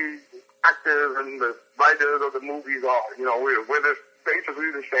movie actors and the writers of the movies are. We're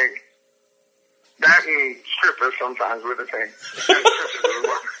basically the same. That and strippers sometimes we're the same.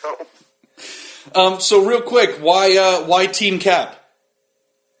 So real quick, why Team Cap?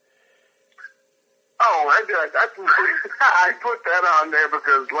 Oh, I put that on there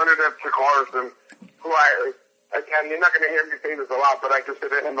because Leonard F. Carson, who again, you're not going to hear me say this a lot, but I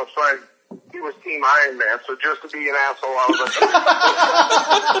consider him a friend. He was Team Iron Man, so just to be an asshole, I was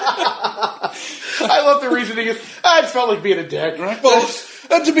like, I love the reasoning. It felt like being a dick. Right? Well,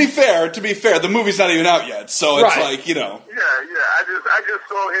 to be fair, the movie's not even out yet, so it's Yeah. I just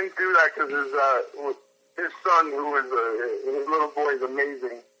saw him do that because his son, who is his little boy, is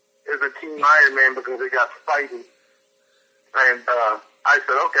amazing. Is a Team Iron Man because they got fighting. And I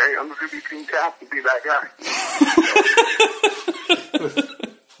said, okay, I'm going to be Team Cap to be that guy.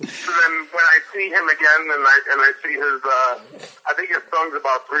 So then when I see him again and I see his, I think his son's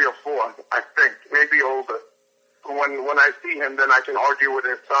about 3 or 4, I think, maybe older. When I see him, then I can argue with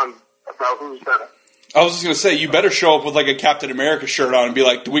his son about who's better. I was just going to say, you better show up with a Captain America shirt on and be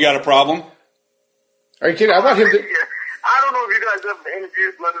like, do we got a problem? Are you kidding? I want him to... I don't know if you guys ever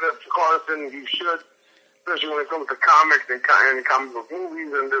interviewed Leonard F. Carson. You should, especially when it comes to comics and comic book movies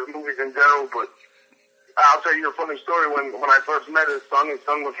and the movies in general. But I'll tell you a funny story. When I first met his son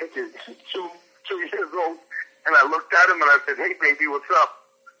was 2 years old, and I looked at him and I said, "Hey, baby, what's up?"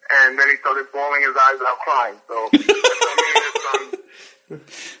 And then he started bawling his eyes out, crying. So that's how me and his son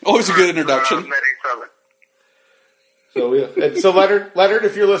always a good introduction. Met each other. So Leonard,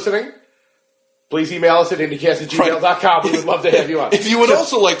 if you're listening, please email us at IndyCast@gmail.com. We would love to have you on. If you would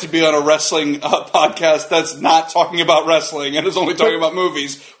also like to be on a wrestling podcast that's not talking about wrestling and is only talking about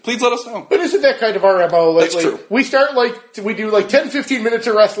movies, please let us know. But isn't that kind of our MO lately? That's true. We start we do 10-15 minutes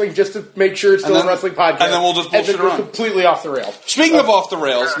of wrestling just to make sure it's still a wrestling podcast. And then we'll just bullshit around. Completely off the rails. Speaking of off the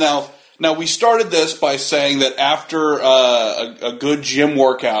rails, now we started this by saying that after a good gym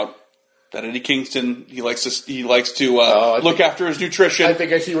workout, that Eddie Kingston, he likes to look after his nutrition. I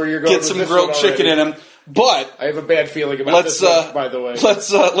think I see where you're going. Get some grilled chicken in him. But I have a bad feeling about this one, by the way.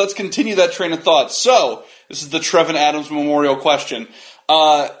 Let's continue that train of thought. So this is the Trevin Adams Memorial question.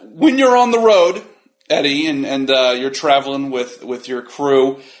 When you're on the road, Eddie, and you're traveling with your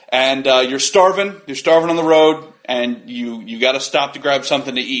crew, and you're starving on the road, and you got to stop to grab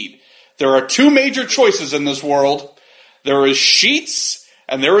something to eat. There are 2 major choices in this world. There is Sheetz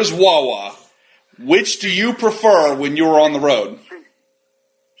and there is Wawa. Which do you prefer when you're on the road?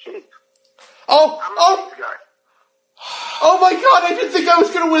 Sheets. Oh, I'm a oh, sheets guy. oh my God! I didn't think I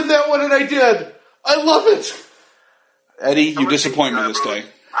was going to win that one, and I did. I love it. Eddie, I'm you a disappoint me sheets this guy, bro. day.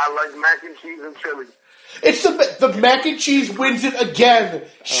 I like mac and cheese and chili. It's the mac and cheese wins it again.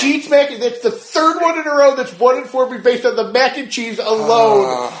 Sheets mac. That's the third one in a row that's won it for me based on the mac and cheese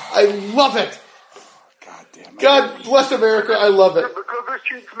alone. I love it. God damn it. God bless America. I love it. Because the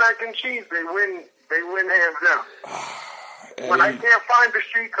sheets mac and cheese, they win hands down. When I can't find the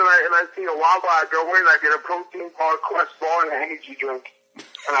streets and I see a Wawa, I go in, I get a protein bar, Quest bar, and an energy drink.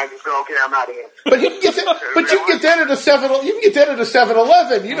 And I just go, okay, I'm out of here. But you can get that. But you can get that at a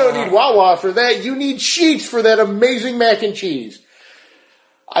 7-Eleven. You don't need Wawa for that. You need Sheets for that amazing mac and cheese.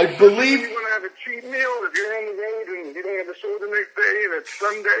 I believe. If you want to have a cheat meal, if you're on the road and you don't have a show the next day and it's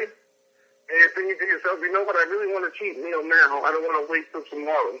Sunday, and you're thinking to yourself, you know what, I really want a cheat meal now. I don't want to wait till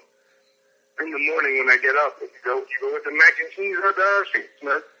tomorrow. In the morning when I get up, you go with the mac and cheese or the Sheets,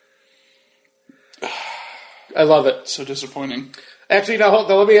 man. I love it. So disappointing. Actually, now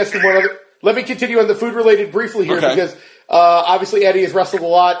hold on. Let me ask you one other. Let me continue on the food related briefly here Okay. because obviously Eddie has wrestled a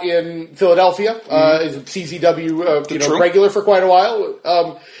lot in Philadelphia. Is a CZW True. regular for quite a while.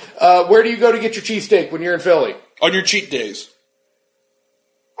 Where do you go to get your cheesesteak when you're in Philly? On your cheat days.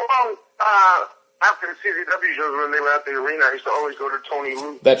 Well, after the CZW shows when they were at the arena, I used to always go to Tony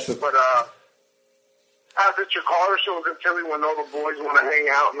Luke. That's the. But after Chikara shows in Philly when all the boys want to hang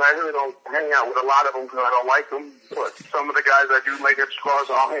out, and I really don't hang out with a lot of them because I don't like them, but some of the guys I do like at Chikara,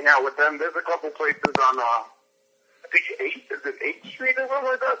 so I'll hang out with them. There's a couple places on, I think 8th Street or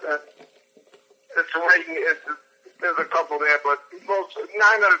something like that? It's right, there's a couple there, but most,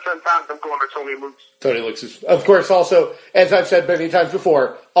 9 out of 10 times I'm going to Tony Luke's. Tony Luke's is, of course, also, as I've said many times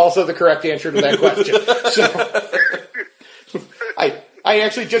before, also the correct answer to that question. So, I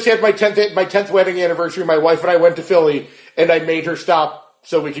actually just had my 10th wedding anniversary. My wife and I went to Philly, and I made her stop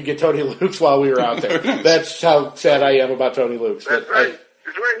so we could get Tony Luke's while we were out there. That's how sad I am about Tony Luke's. That's right.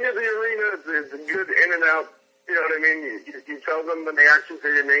 It's right near the arena. It's good in and out. You know what I mean? You tell them when they ask you for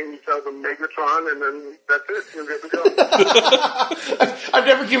your name, you tell them Megatron, and then that's it. You're good to go. I've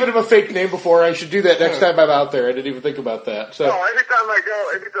never given him a fake name before. I should do that next time I'm out there. I didn't even think about that. So. No, every time I go,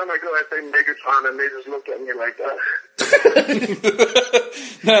 I say Megatron, and they just look at me like that.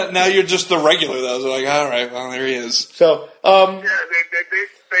 Now you're just the regular, though. So like, all right, well, there he is. So, yeah, they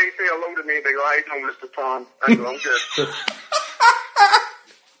say hello to me. They go, how you doing, Mr. Tom? I go, I'm good.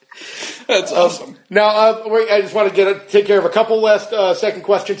 That's awesome. Now, I just want to take care of a couple last second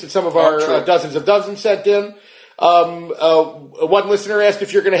questions that some of our dozens sent in. One listener asked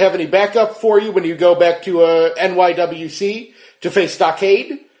if you're going to have any backup for you when you go back to NYWC to face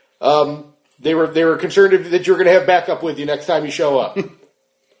Stockade. They were concerned that you were going to have backup with you next time you show up. No,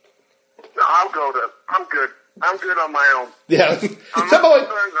 I'll go there. I'm good. I'm good on my own. Yeah. Unless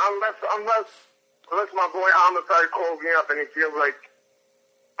my boy Homicide calls me up and he feels like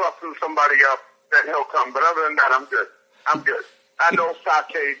busting somebody up, then he'll come. But other than that, I'm good. I'm good. I know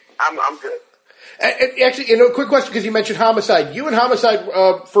Stockade. I'm good. And actually, a quick question because you mentioned Homicide. You and Homicide,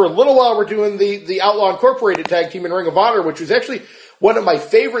 for a little while, were doing the Outlaw Incorporated tag team in Ring of Honor, which was actually one of my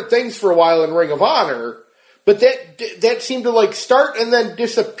favorite things for a while in Ring of Honor. But that seemed to start and then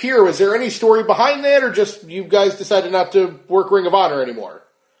disappear. Was there any story behind that, or just you guys decided not to work Ring of Honor anymore?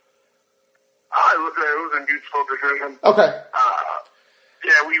 It was a mutual decision. Okay.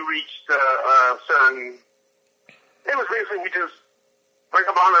 Yeah, we reached certain. It was basically Ring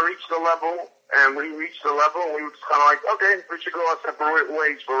of Honor reached the level, and we reached the level, and we were just kind of like, okay, we should go our separate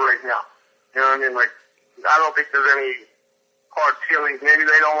ways for right now. You know what I mean? I don't think there's any hard feelings. Maybe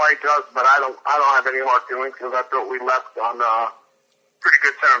they don't like us, but I don't have any hard feelings because I thought we left on pretty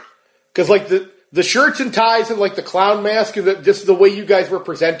good terms. Because the shirts and ties and the clown mask, and just the way you guys were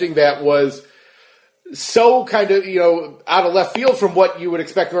presenting that was so kind of out of left field from what you would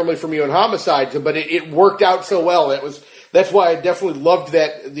expect normally from you in Homicide, but it worked out so well. That's why I definitely loved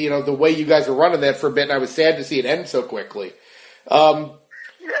that the way you guys were running that for a bit, and I was sad to see it end so quickly. Yeah,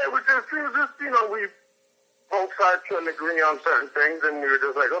 it was just we both sides couldn't agree on certain things, and we were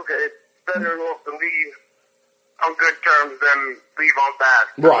just like, okay, it's better off to leave on good terms than leave on bad.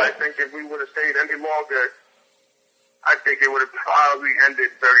 Right. I think if we would have stayed any longer, I think it would have probably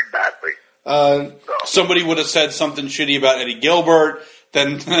ended very badly. Somebody would have said something shitty about Eddie Gilbert,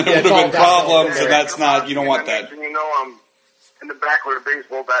 then there would have been problems, and that's not, you don't want that. I'm in the back with a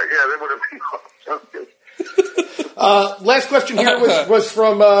baseball bat. Yeah, there would have been. Last question here was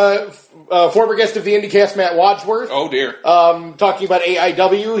from former guest of the IndyCast, Matt Wadsworth. Oh, dear. Talking about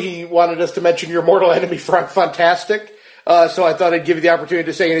AIW, he wanted us to mention your mortal enemy, Frank Fantastic. So I thought I'd give you the opportunity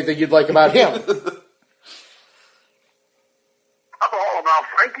to say anything you'd like about him. About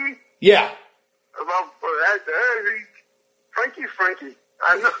Frankie? Yeah. About Frankie.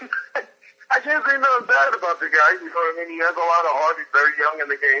 I know. I can't say nothing bad about the guy. You know what I mean? He has a lot of heart. He's very young in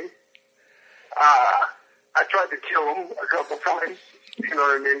the game. I tried to kill him a couple times. You know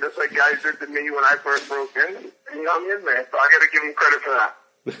what I mean? Just like guys did to me when I first broke in. And he hung in there. So I got to give him credit for that.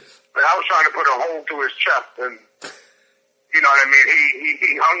 But I was trying to put a hole to his chest, and you know what I mean?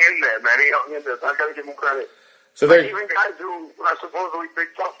 He hung in there, man. He hung in there. So I got to give him credit. So there, even guys who are supposedly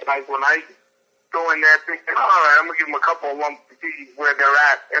big tough guys, when I go in there thinking, all right, I'm gonna give them a couple of lumps to see where they're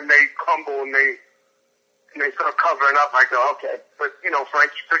at, and they crumble and they start covering up. I go, okay, but you know,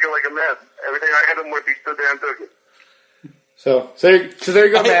 Frank, you took it like a man. Everything I hit him with, he stood there and took it. So there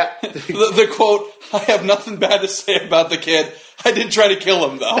you go, Matt. The quote: "I have nothing bad to say about the kid. I did try to kill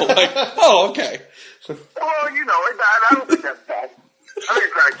him, though." Like, oh, okay. Well, you know, I don't think that's bad. I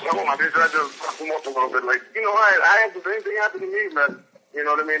didn't try to kill him. I just tried to fuck him up a little bit. Like, you know, I had the same thing happen to me, man. You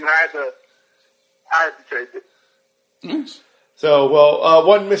know what I mean? I had to take it. Nice. So,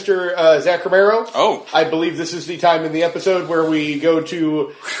 one Mr. Zach Romero. Oh. I believe this is the time in the episode where we go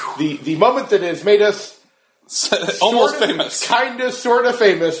to the moment that has made us almost famous. Kind of, sort of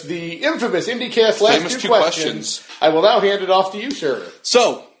famous. The infamous IndyCast last Famous two two questions. I will now hand it off to you, sir.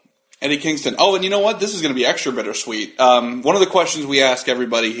 So, Eddie Kingston. Oh, and you know what? This is going to be extra bittersweet. One of the questions we ask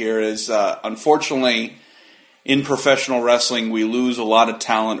everybody here is, unfortunately, in professional wrestling, we lose a lot of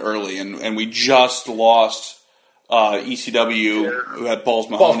talent early, and we just lost ECW, who had Balls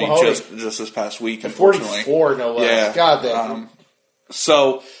Mahoney, just this past week, unfortunately. 44, no less. Yeah. God, that.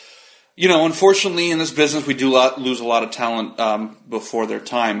 So, you know, unfortunately, in this business, we do lose a lot of talent before their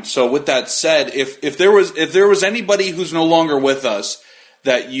time. So, with that said, if there was anybody who's no longer with us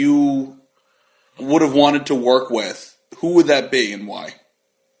that you would have wanted to work with, who would that be and why?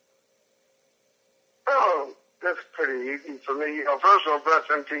 Oh, that's pretty easy for me. You know, first of all, rest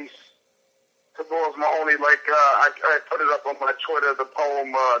in peace to Balls Mahoney. Like, I put it up on my Twitter, the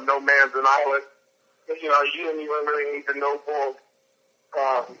poem, No Man's an Island. You know, you didn't even really need to know Balls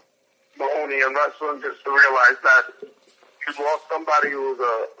Mahoney in wrestling just to realize that you lost somebody who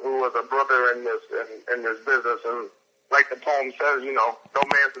was a brother in this business. And like the poem says, you know, no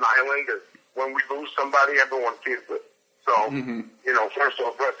man's an island. When we lose somebody, everyone feels it. So, you know, first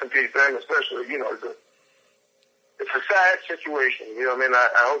off, rest in peace, and especially, you know, it's a sad situation. You know what I mean?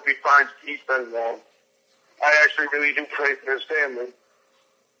 I hope he finds peace, and I actually really do pray for his family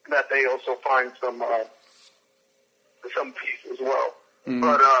that they also find some peace as well.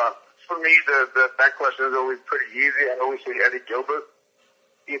 But for me, that question is always pretty easy. I always say Eddie Gilbert.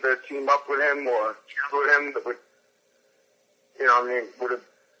 Either team up with him or choose with him. That would, you know, I mean,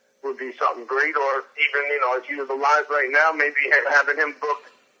 would be something great. Or even, you know, if he was alive right now, maybe having him book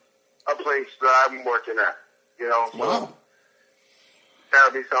a place that I'm working at. You know, so that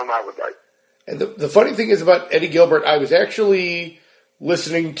would be something I would like. And the funny thing is about Eddie Gilbert, I was actually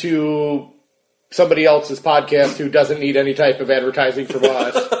listening to somebody else's podcast who doesn't need any type of advertising from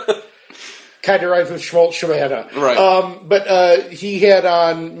us. Kind of rhymes with Schmaltz Shimana. Right. But he had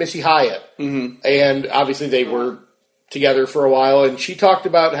on Missy Hyatt. Mm-hmm. And obviously they were together for a while. And she talked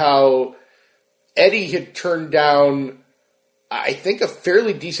about how Eddie had turned down, I think, a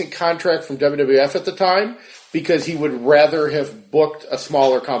fairly decent contract from WWF at the time because he would rather have booked a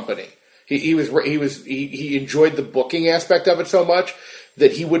smaller company. He enjoyed the booking aspect of it so much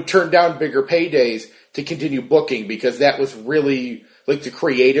that he would turn down bigger paydays to continue booking because that was really, like, the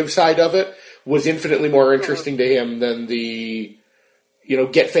creative side of it was infinitely more interesting to him than the, you know,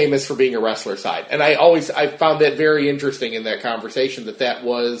 get famous for being a wrestler side. And I found that very interesting in that conversation, that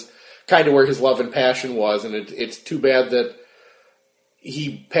was kind of where his love and passion was. And it's too bad that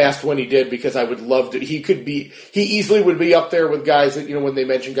he passed when he did, because I would love to, he easily would be up there with guys that, you know, when they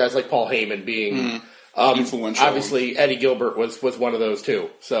mention guys like Paul Heyman being, influential. Obviously Eddie Gilbert was one of those too.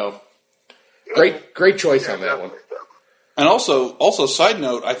 So great choice on that one. And also, side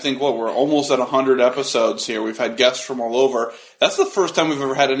note, I think we're almost at 100 episodes here. We've had guests from all over. That's the first time we've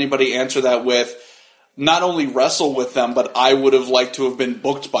ever had anybody answer that with not only wrestle with them, but I would have liked to have been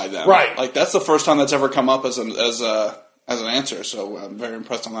booked by them. Right. Like, that's the first time that's ever come up as an answer. So I'm very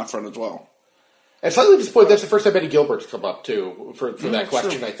impressed on that front as well. And slightly disappointed that's the first time Eddie Gilbert's come up too for that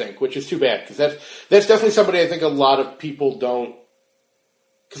question. True. I think, which is too bad, because that's definitely somebody I think a lot of people don't.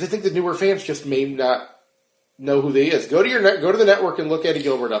 Because I think the newer fans just may not know who he is. Go to the network and look Eddie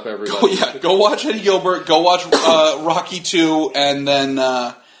Gilbert up, everybody. Go watch Eddie Gilbert. Go watch Rocky 2, and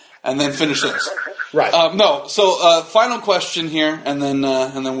then finish this. Right. No. So final question here, and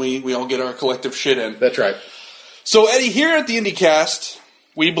then we all get our collective shit in. That's right. So, Eddie, here at the IndyCast,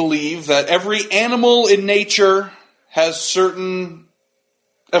 we believe that every animal in nature has certain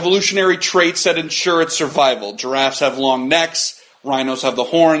evolutionary traits that ensure its survival. Giraffes have long necks, rhinos have the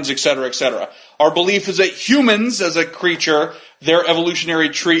horns, etc., etc. Our belief is that humans, as a creature, their evolutionary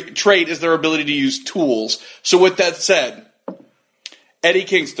trait is their ability to use tools. So with that said, Eddie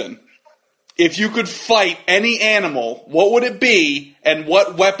Kingston, if you could fight any animal, what would it be, and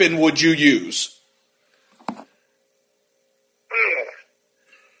what weapon would you use?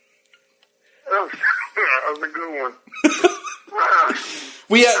 That was a good one.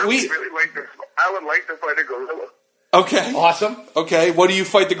 I would like to fight a gorilla. Okay. Awesome. Okay, what do you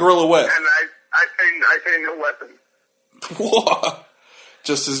fight the gorilla with? And I say no weapon.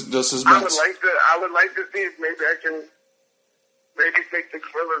 just as I would like to see if maybe I can take the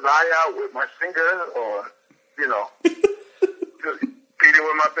gorilla's eye out with my finger, or just beat it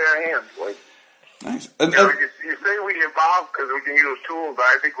with my bare hands. Like, nice. You say we evolved because we can use tools, but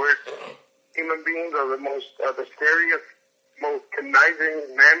I think human beings are the scariest, most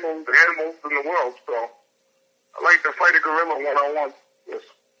conniving animals in the world. So I like to fight a gorilla one-on-one.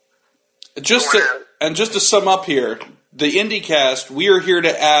 Just to sum up here, the IndyCast, we are here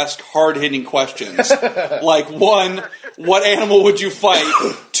to ask hard-hitting questions. Like, 1, what animal would you fight?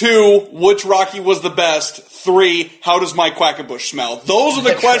 2, which Rocky was the best? 3, how does Mike Quackenbush smell? Those are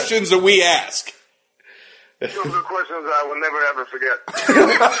the questions that we ask. Those are the questions I will never ever forget.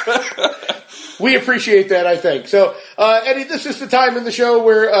 We appreciate that, I think. So, Eddie, this is the time in the show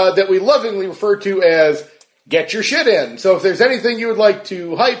where that we lovingly refer to as Get Your Shit In. So if there's anything you would like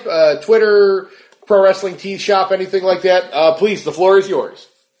to hype, Twitter, Pro Wrestling Tees Shop, anything like that, please, the floor is yours.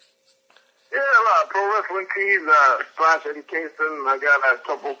 Yeah, Pro Wrestling Tees / Eddie Kingston. I got a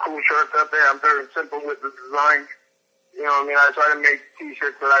couple cool shirts out there. I'm very simple with the design. You know what I mean? I try to make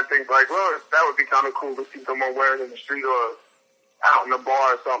T-shirts that I think, like, well, that would be kind of cool to see someone wearing in the street or out in the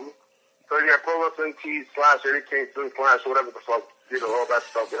bar or something. So, yeah, Pro Wrestling Tees / Eddie Kingston / whatever the fuck, all that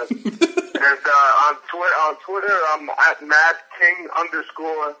stuff is. And on Twitter, I'm at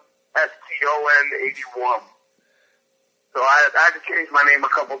MadKing_STON81. So I had to change my name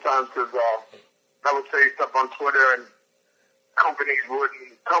a couple times because I would say stuff on Twitter and companies or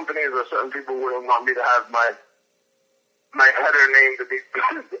certain people wouldn't want me to have my header name to be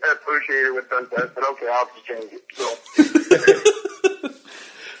associated with them. But okay, I'll just change it. So.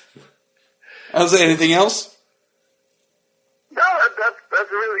 Is there anything else? No,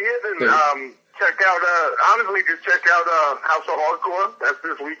 that's really it. And check out, honestly, just check out House of Hardcore. That's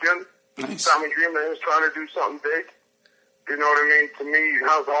this weekend. Nice. Tommy Dreamer is trying to do something big. You know what I mean? To me,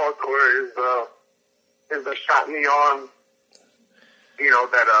 House of Hardcore is a shot in the arm.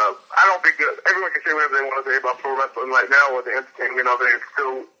 That I don't think everyone can say whatever they want to say about pro wrestling right now, or the entertainment of it is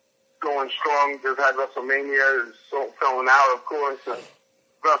still going strong. Just had WrestleMania is selling out, of course, and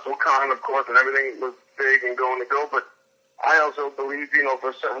WrestleCon, of course, and everything was big and going to go. But I also believe,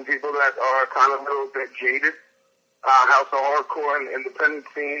 for certain people that are kind of a little bit jaded, House of Hardcore and independent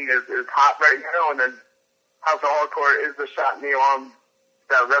scene is hot right now, and then House of Hardcore is the shot in the arm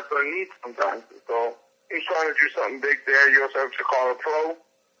that wrestling needs sometimes. So he's trying to do something big there. You also have Chicago Pro.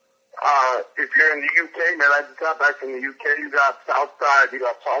 If you're in the UK, man, I just got back from the UK. You got Southside, you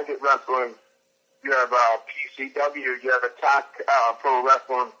got Target Wrestling, you have PCW, you have Attack Pro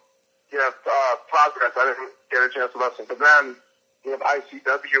Wrestling, you have Progress. I didn't get a chance to wrestle for them. You have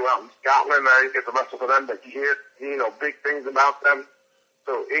ICW out in Scotland. I didn't get to wrestle for them, but you hear, big things about them.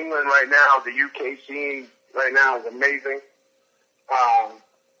 So England right now, the UK scene right now is amazing.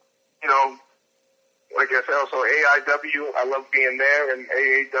 Like I said, also AIW, I love being there, and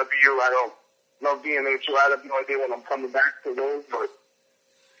AAW, I don't love being there too. I have no idea when I'm coming back to those, but,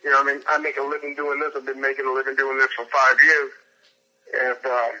 I make a living doing this. I've been making a living doing this for 5 years, and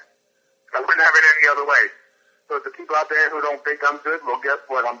I wouldn't have it any other way. So the people out there who don't think I'm good, well, guess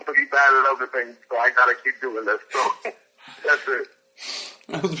what? I'm pretty bad at other things, so I gotta keep doing this. So that's it.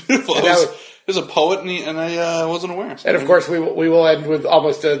 That was beautiful. There's a poet, and I wasn't aware. So. And of course, we will end with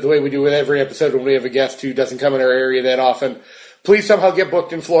almost the way we do with every episode when we have a guest who doesn't come in our area that often. Please somehow get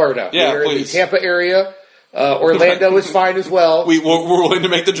booked in Florida. Yeah, we're please. in the Tampa area. Orlando is fine as well. We're willing to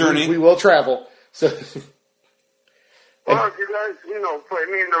make the journey. We will travel. So. Well, if you guys,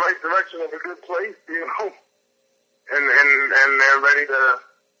 point me in the right direction of a good place, and they're ready to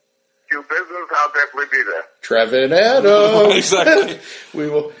do business, I'll definitely be there. Trevin Adams. Exactly.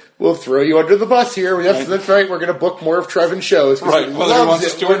 We'll throw you under the bus here. Yes, that's right. We're going to book more of Trevin's shows. Right. Whether he wants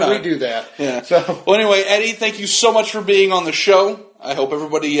us to or not. We do that. Yeah. So. Well, anyway, Eddie, thank you so much for being on the show. I hope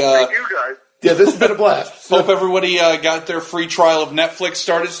everybody... Thank you, guys. Yeah, this has been a blast. Hope everybody got their free trial of Netflix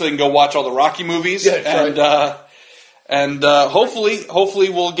started so they can go watch all the Rocky movies. Yeah, and right. And hopefully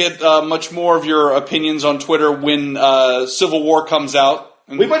we'll get much more of your opinions on Twitter when Civil War comes out.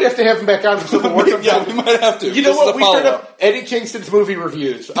 We might have to have him back on for Civil War. Yeah, we might have to. You know what? We start up Eddie Kingston's movie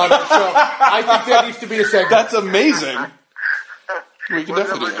reviews on the show. I think that needs to be a segment. That's amazing. We can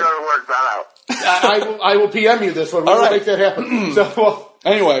definitely do to work that out. I will PM you this one. We'll make that happen.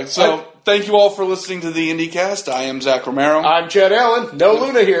 Anyway, thank you all for listening to the IndieCast. I am Zach Romero. I'm Chad Allen. No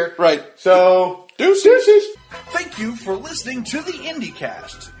Luna here. Right. So, deuces. Thank you for listening to the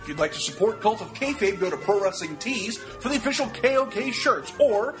IndieCast. If you'd like to support Cult of Kayfabe, go to Pro Wrestling Tees for the official KOK shirts,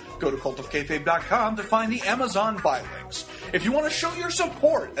 or go to cultofkayfabe.com to find the Amazon buy links. If you want to show your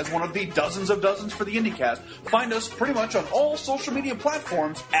support as one of the dozens for the IndieCast, find us pretty much on all social media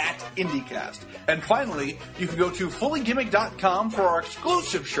platforms at IndieCast. And finally, you can go to fullygimmick.com for our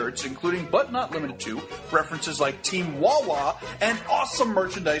exclusive shirts, including but not limited to references like Team Wawa and awesome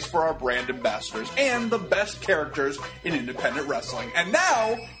merchandise for our brand ambassadors and the best characters in independent wrestling. And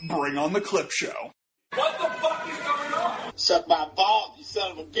now, bring on the clip show. What the fuck is going on? Suck my ball, you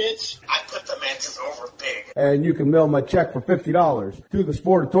son of a bitch. I put the matches over big. And you can mail my check for $50 to the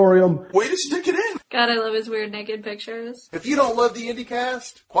Sportatorium. Way to stick it in. God, I love his weird naked pictures. If you don't love the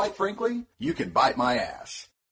IndieCast, quite frankly, you can bite my ass.